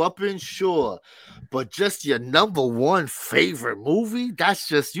you grew up in, sure. But just your number one favorite movie? That's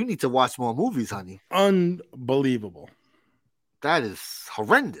just, you need to watch more movies, honey. Unbelievable. That is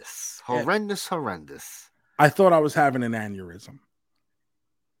horrendous. Horrendous. I thought I was having an aneurysm.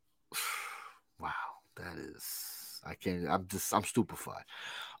 Wow. That is, I'm stupefied.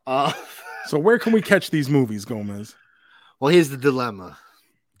 So where can we catch these movies, Gomez? Well, here's the dilemma.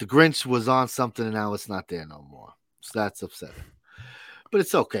 The Grinch was on something and now it's not there no more. So that's upsetting. But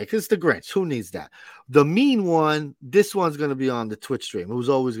it's okay because it's the Grinch. Who needs that? The Mean One, this one's going to be on the Twitch stream. It was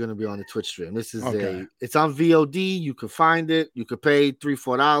always going to be on the Twitch stream. This is it's on VOD. You can find it. You could pay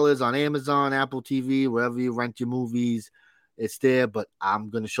 $3-4 on Amazon, Apple TV, wherever you rent your movies. It's there, but I'm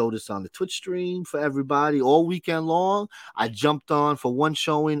going to show this on the Twitch stream for everybody all weekend long. I jumped on for one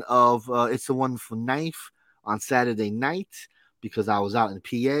showing of It's the One for Knife on Saturday night because I was out in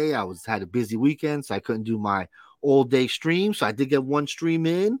PA. I had a busy weekend, so I couldn't do my all-day stream. So I did get one stream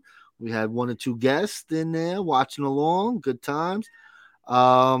in. We had 1 or 2 guests in there watching along. Good times.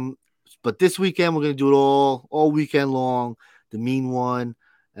 But this weekend, we're going to do it all weekend long. The Mean One.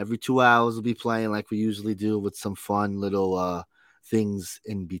 Every 2 hours we'll be playing like we usually do with some fun little things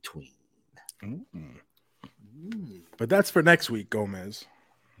in between. But that's for next week, Gomez.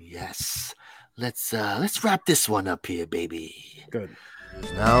 Yes. Let's wrap this one up here, baby. Good.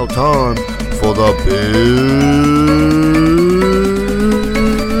 It's now time for the big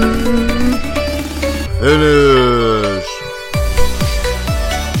finish.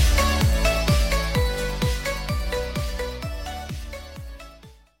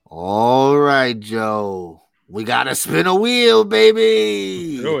 All right, Joe. We gotta spin a wheel,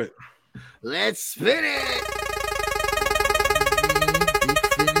 baby. Do it. Let's spin it. Big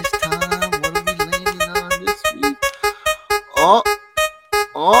finish time. What are we landing on this week? Oh.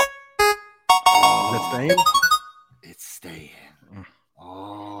 That's staying? It's staying.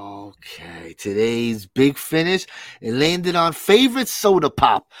 Okay. Today's big finish. It landed on favorite soda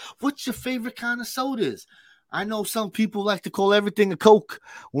pop. What's your favorite kind of sodas? I know some people like to call everything a Coke.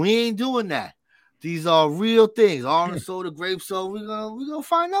 We ain't doing that. These are real things. Orange soda, grape soda. We're gonna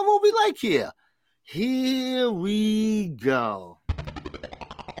find out what we like here. Here we go.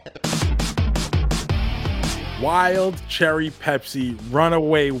 Wild Cherry Pepsi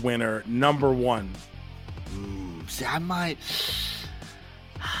runaway winner #1. See, I might.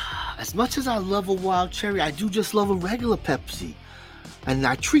 As much as I love a wild cherry, I do just love a regular Pepsi. And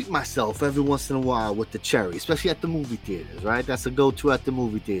I treat myself every once in a while with the cherry, especially at the movie theaters, right? That's a go-to at the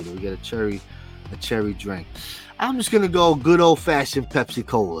movie theater. We get a cherry drink. I'm just gonna go good old-fashioned Pepsi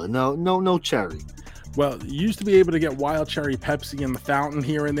Cola. No cherry. Well, you used to be able to get wild cherry Pepsi in the fountain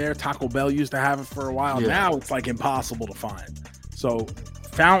here and there. Taco Bell used to have it for a while. Yeah. Now it's like impossible to find. So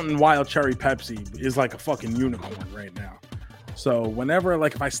fountain wild cherry Pepsi is like a fucking unicorn right now. So whenever,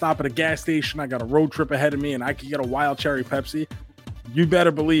 like, if I stop at a gas station, I got a road trip ahead of me and I could get a wild cherry Pepsi, you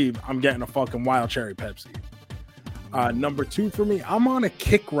better believe I'm getting a fucking wild cherry Pepsi. #2 for me, I'm on a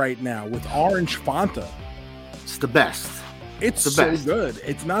kick right now with orange Fanta. It's the best. It's the so best. good.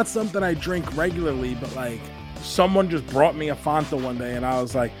 It's not something I drink regularly, but like someone just brought me a Fanta one day and I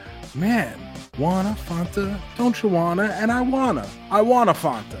was like, man, wanna Fanta? Don't you wanna? And I wanna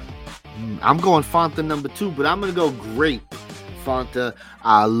Fanta. I'm going Fanta #2, but I'm gonna go grape Fanta.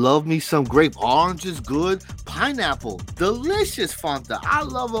 I love me some grape. Orange is good. Pineapple, delicious Fanta. I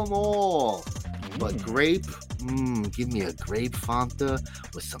love them all. But grape, give me a grape Fanta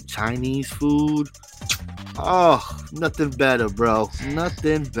with some Chinese food. Oh, nothing better, bro.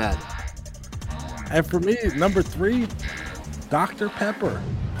 Nothing better. And for me, #3, Dr. Pepper.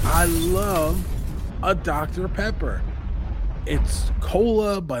 I love a Dr. Pepper. It's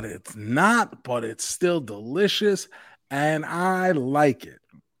cola, but it's not, but it's still delicious. And I like it.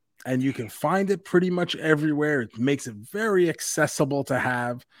 And you can find it pretty much everywhere. It makes it very accessible to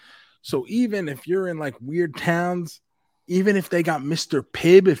have. So even if you're in like weird towns, even if they got Mr.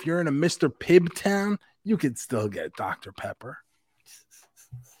 Pibb, if you're in a Mr. Pibb town, you can still get Dr. Pepper.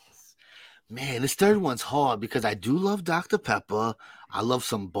 Man, this third one's hard because I do love Dr. Pepper. I love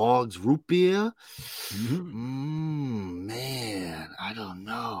some Boggs root beer. Man, I don't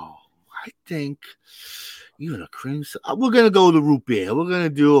know. I think even a cream. We're gonna go the root beer. We're gonna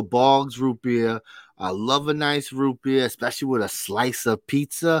do a Boggs root beer. I love a nice root beer, especially with a slice of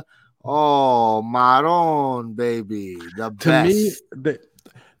pizza. Oh, Maron, baby, the best. To me,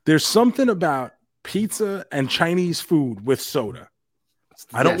 there's something about pizza and Chinese food with soda.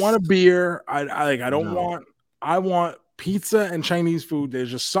 I don't want a beer. I want pizza and Chinese food.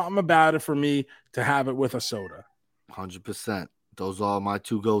 There's just something about it for me to have it with a soda. 100%. Those are my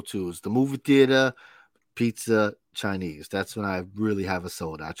two go-tos. The movie theater, pizza, Chinese. That's when I really have a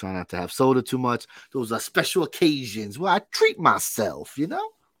soda. I try not to have soda too much. Those are special occasions where I treat myself, you know?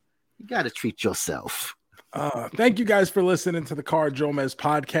 You got to treat yourself. Thank you guys for listening to the Car Jomez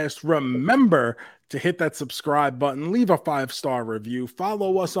podcast. Remember to hit that subscribe button, leave a 5-star review,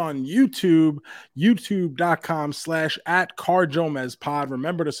 follow us on YouTube, youtube.com/@CarJomezPod.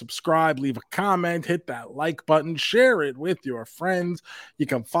 Remember to subscribe, leave a comment, hit that like button, share it with your friends. You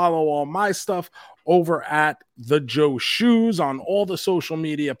can follow all my stuff over at The Joe Shoes on all the social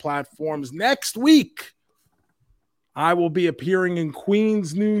media platforms. Next week, I will be appearing in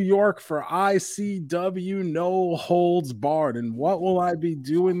Queens, New York for ICW No Holds Barred. And what will I be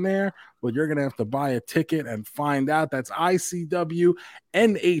doing there? Well, you're going to have to buy a ticket and find out. That's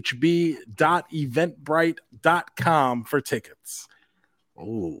ICWNHB.eventbrite.com for tickets.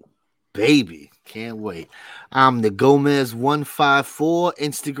 Oh, baby. Can't wait. I'm the Gomez154,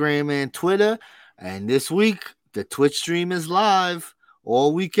 Instagram and Twitter. And this week, the Twitch stream is live.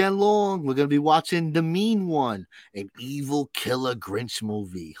 all weekend long, we're going to be watching The Mean One, an evil killer Grinch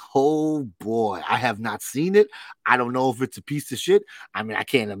movie. Oh boy, I have not seen it. I don't know if it's a piece of shit. I mean, I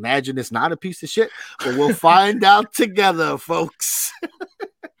can't imagine it's not a piece of shit, but we'll find out together, folks.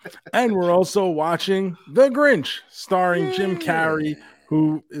 And we're also watching The Grinch, starring Jim Carrey,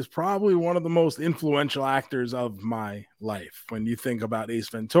 who is probably one of the most influential actors of my life. When you think about Ace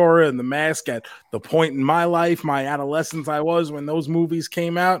Ventura and The Mask, at the point in my life, my adolescence I was when those movies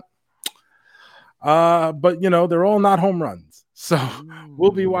came out. But, you know, they're all not home runs. So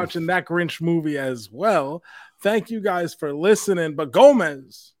we'll be watching that Grinch movie as well. Thank you guys for listening. But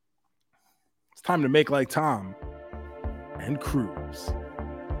Gomez, it's time to make like Tom and cruise.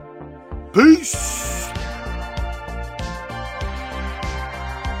 Peace.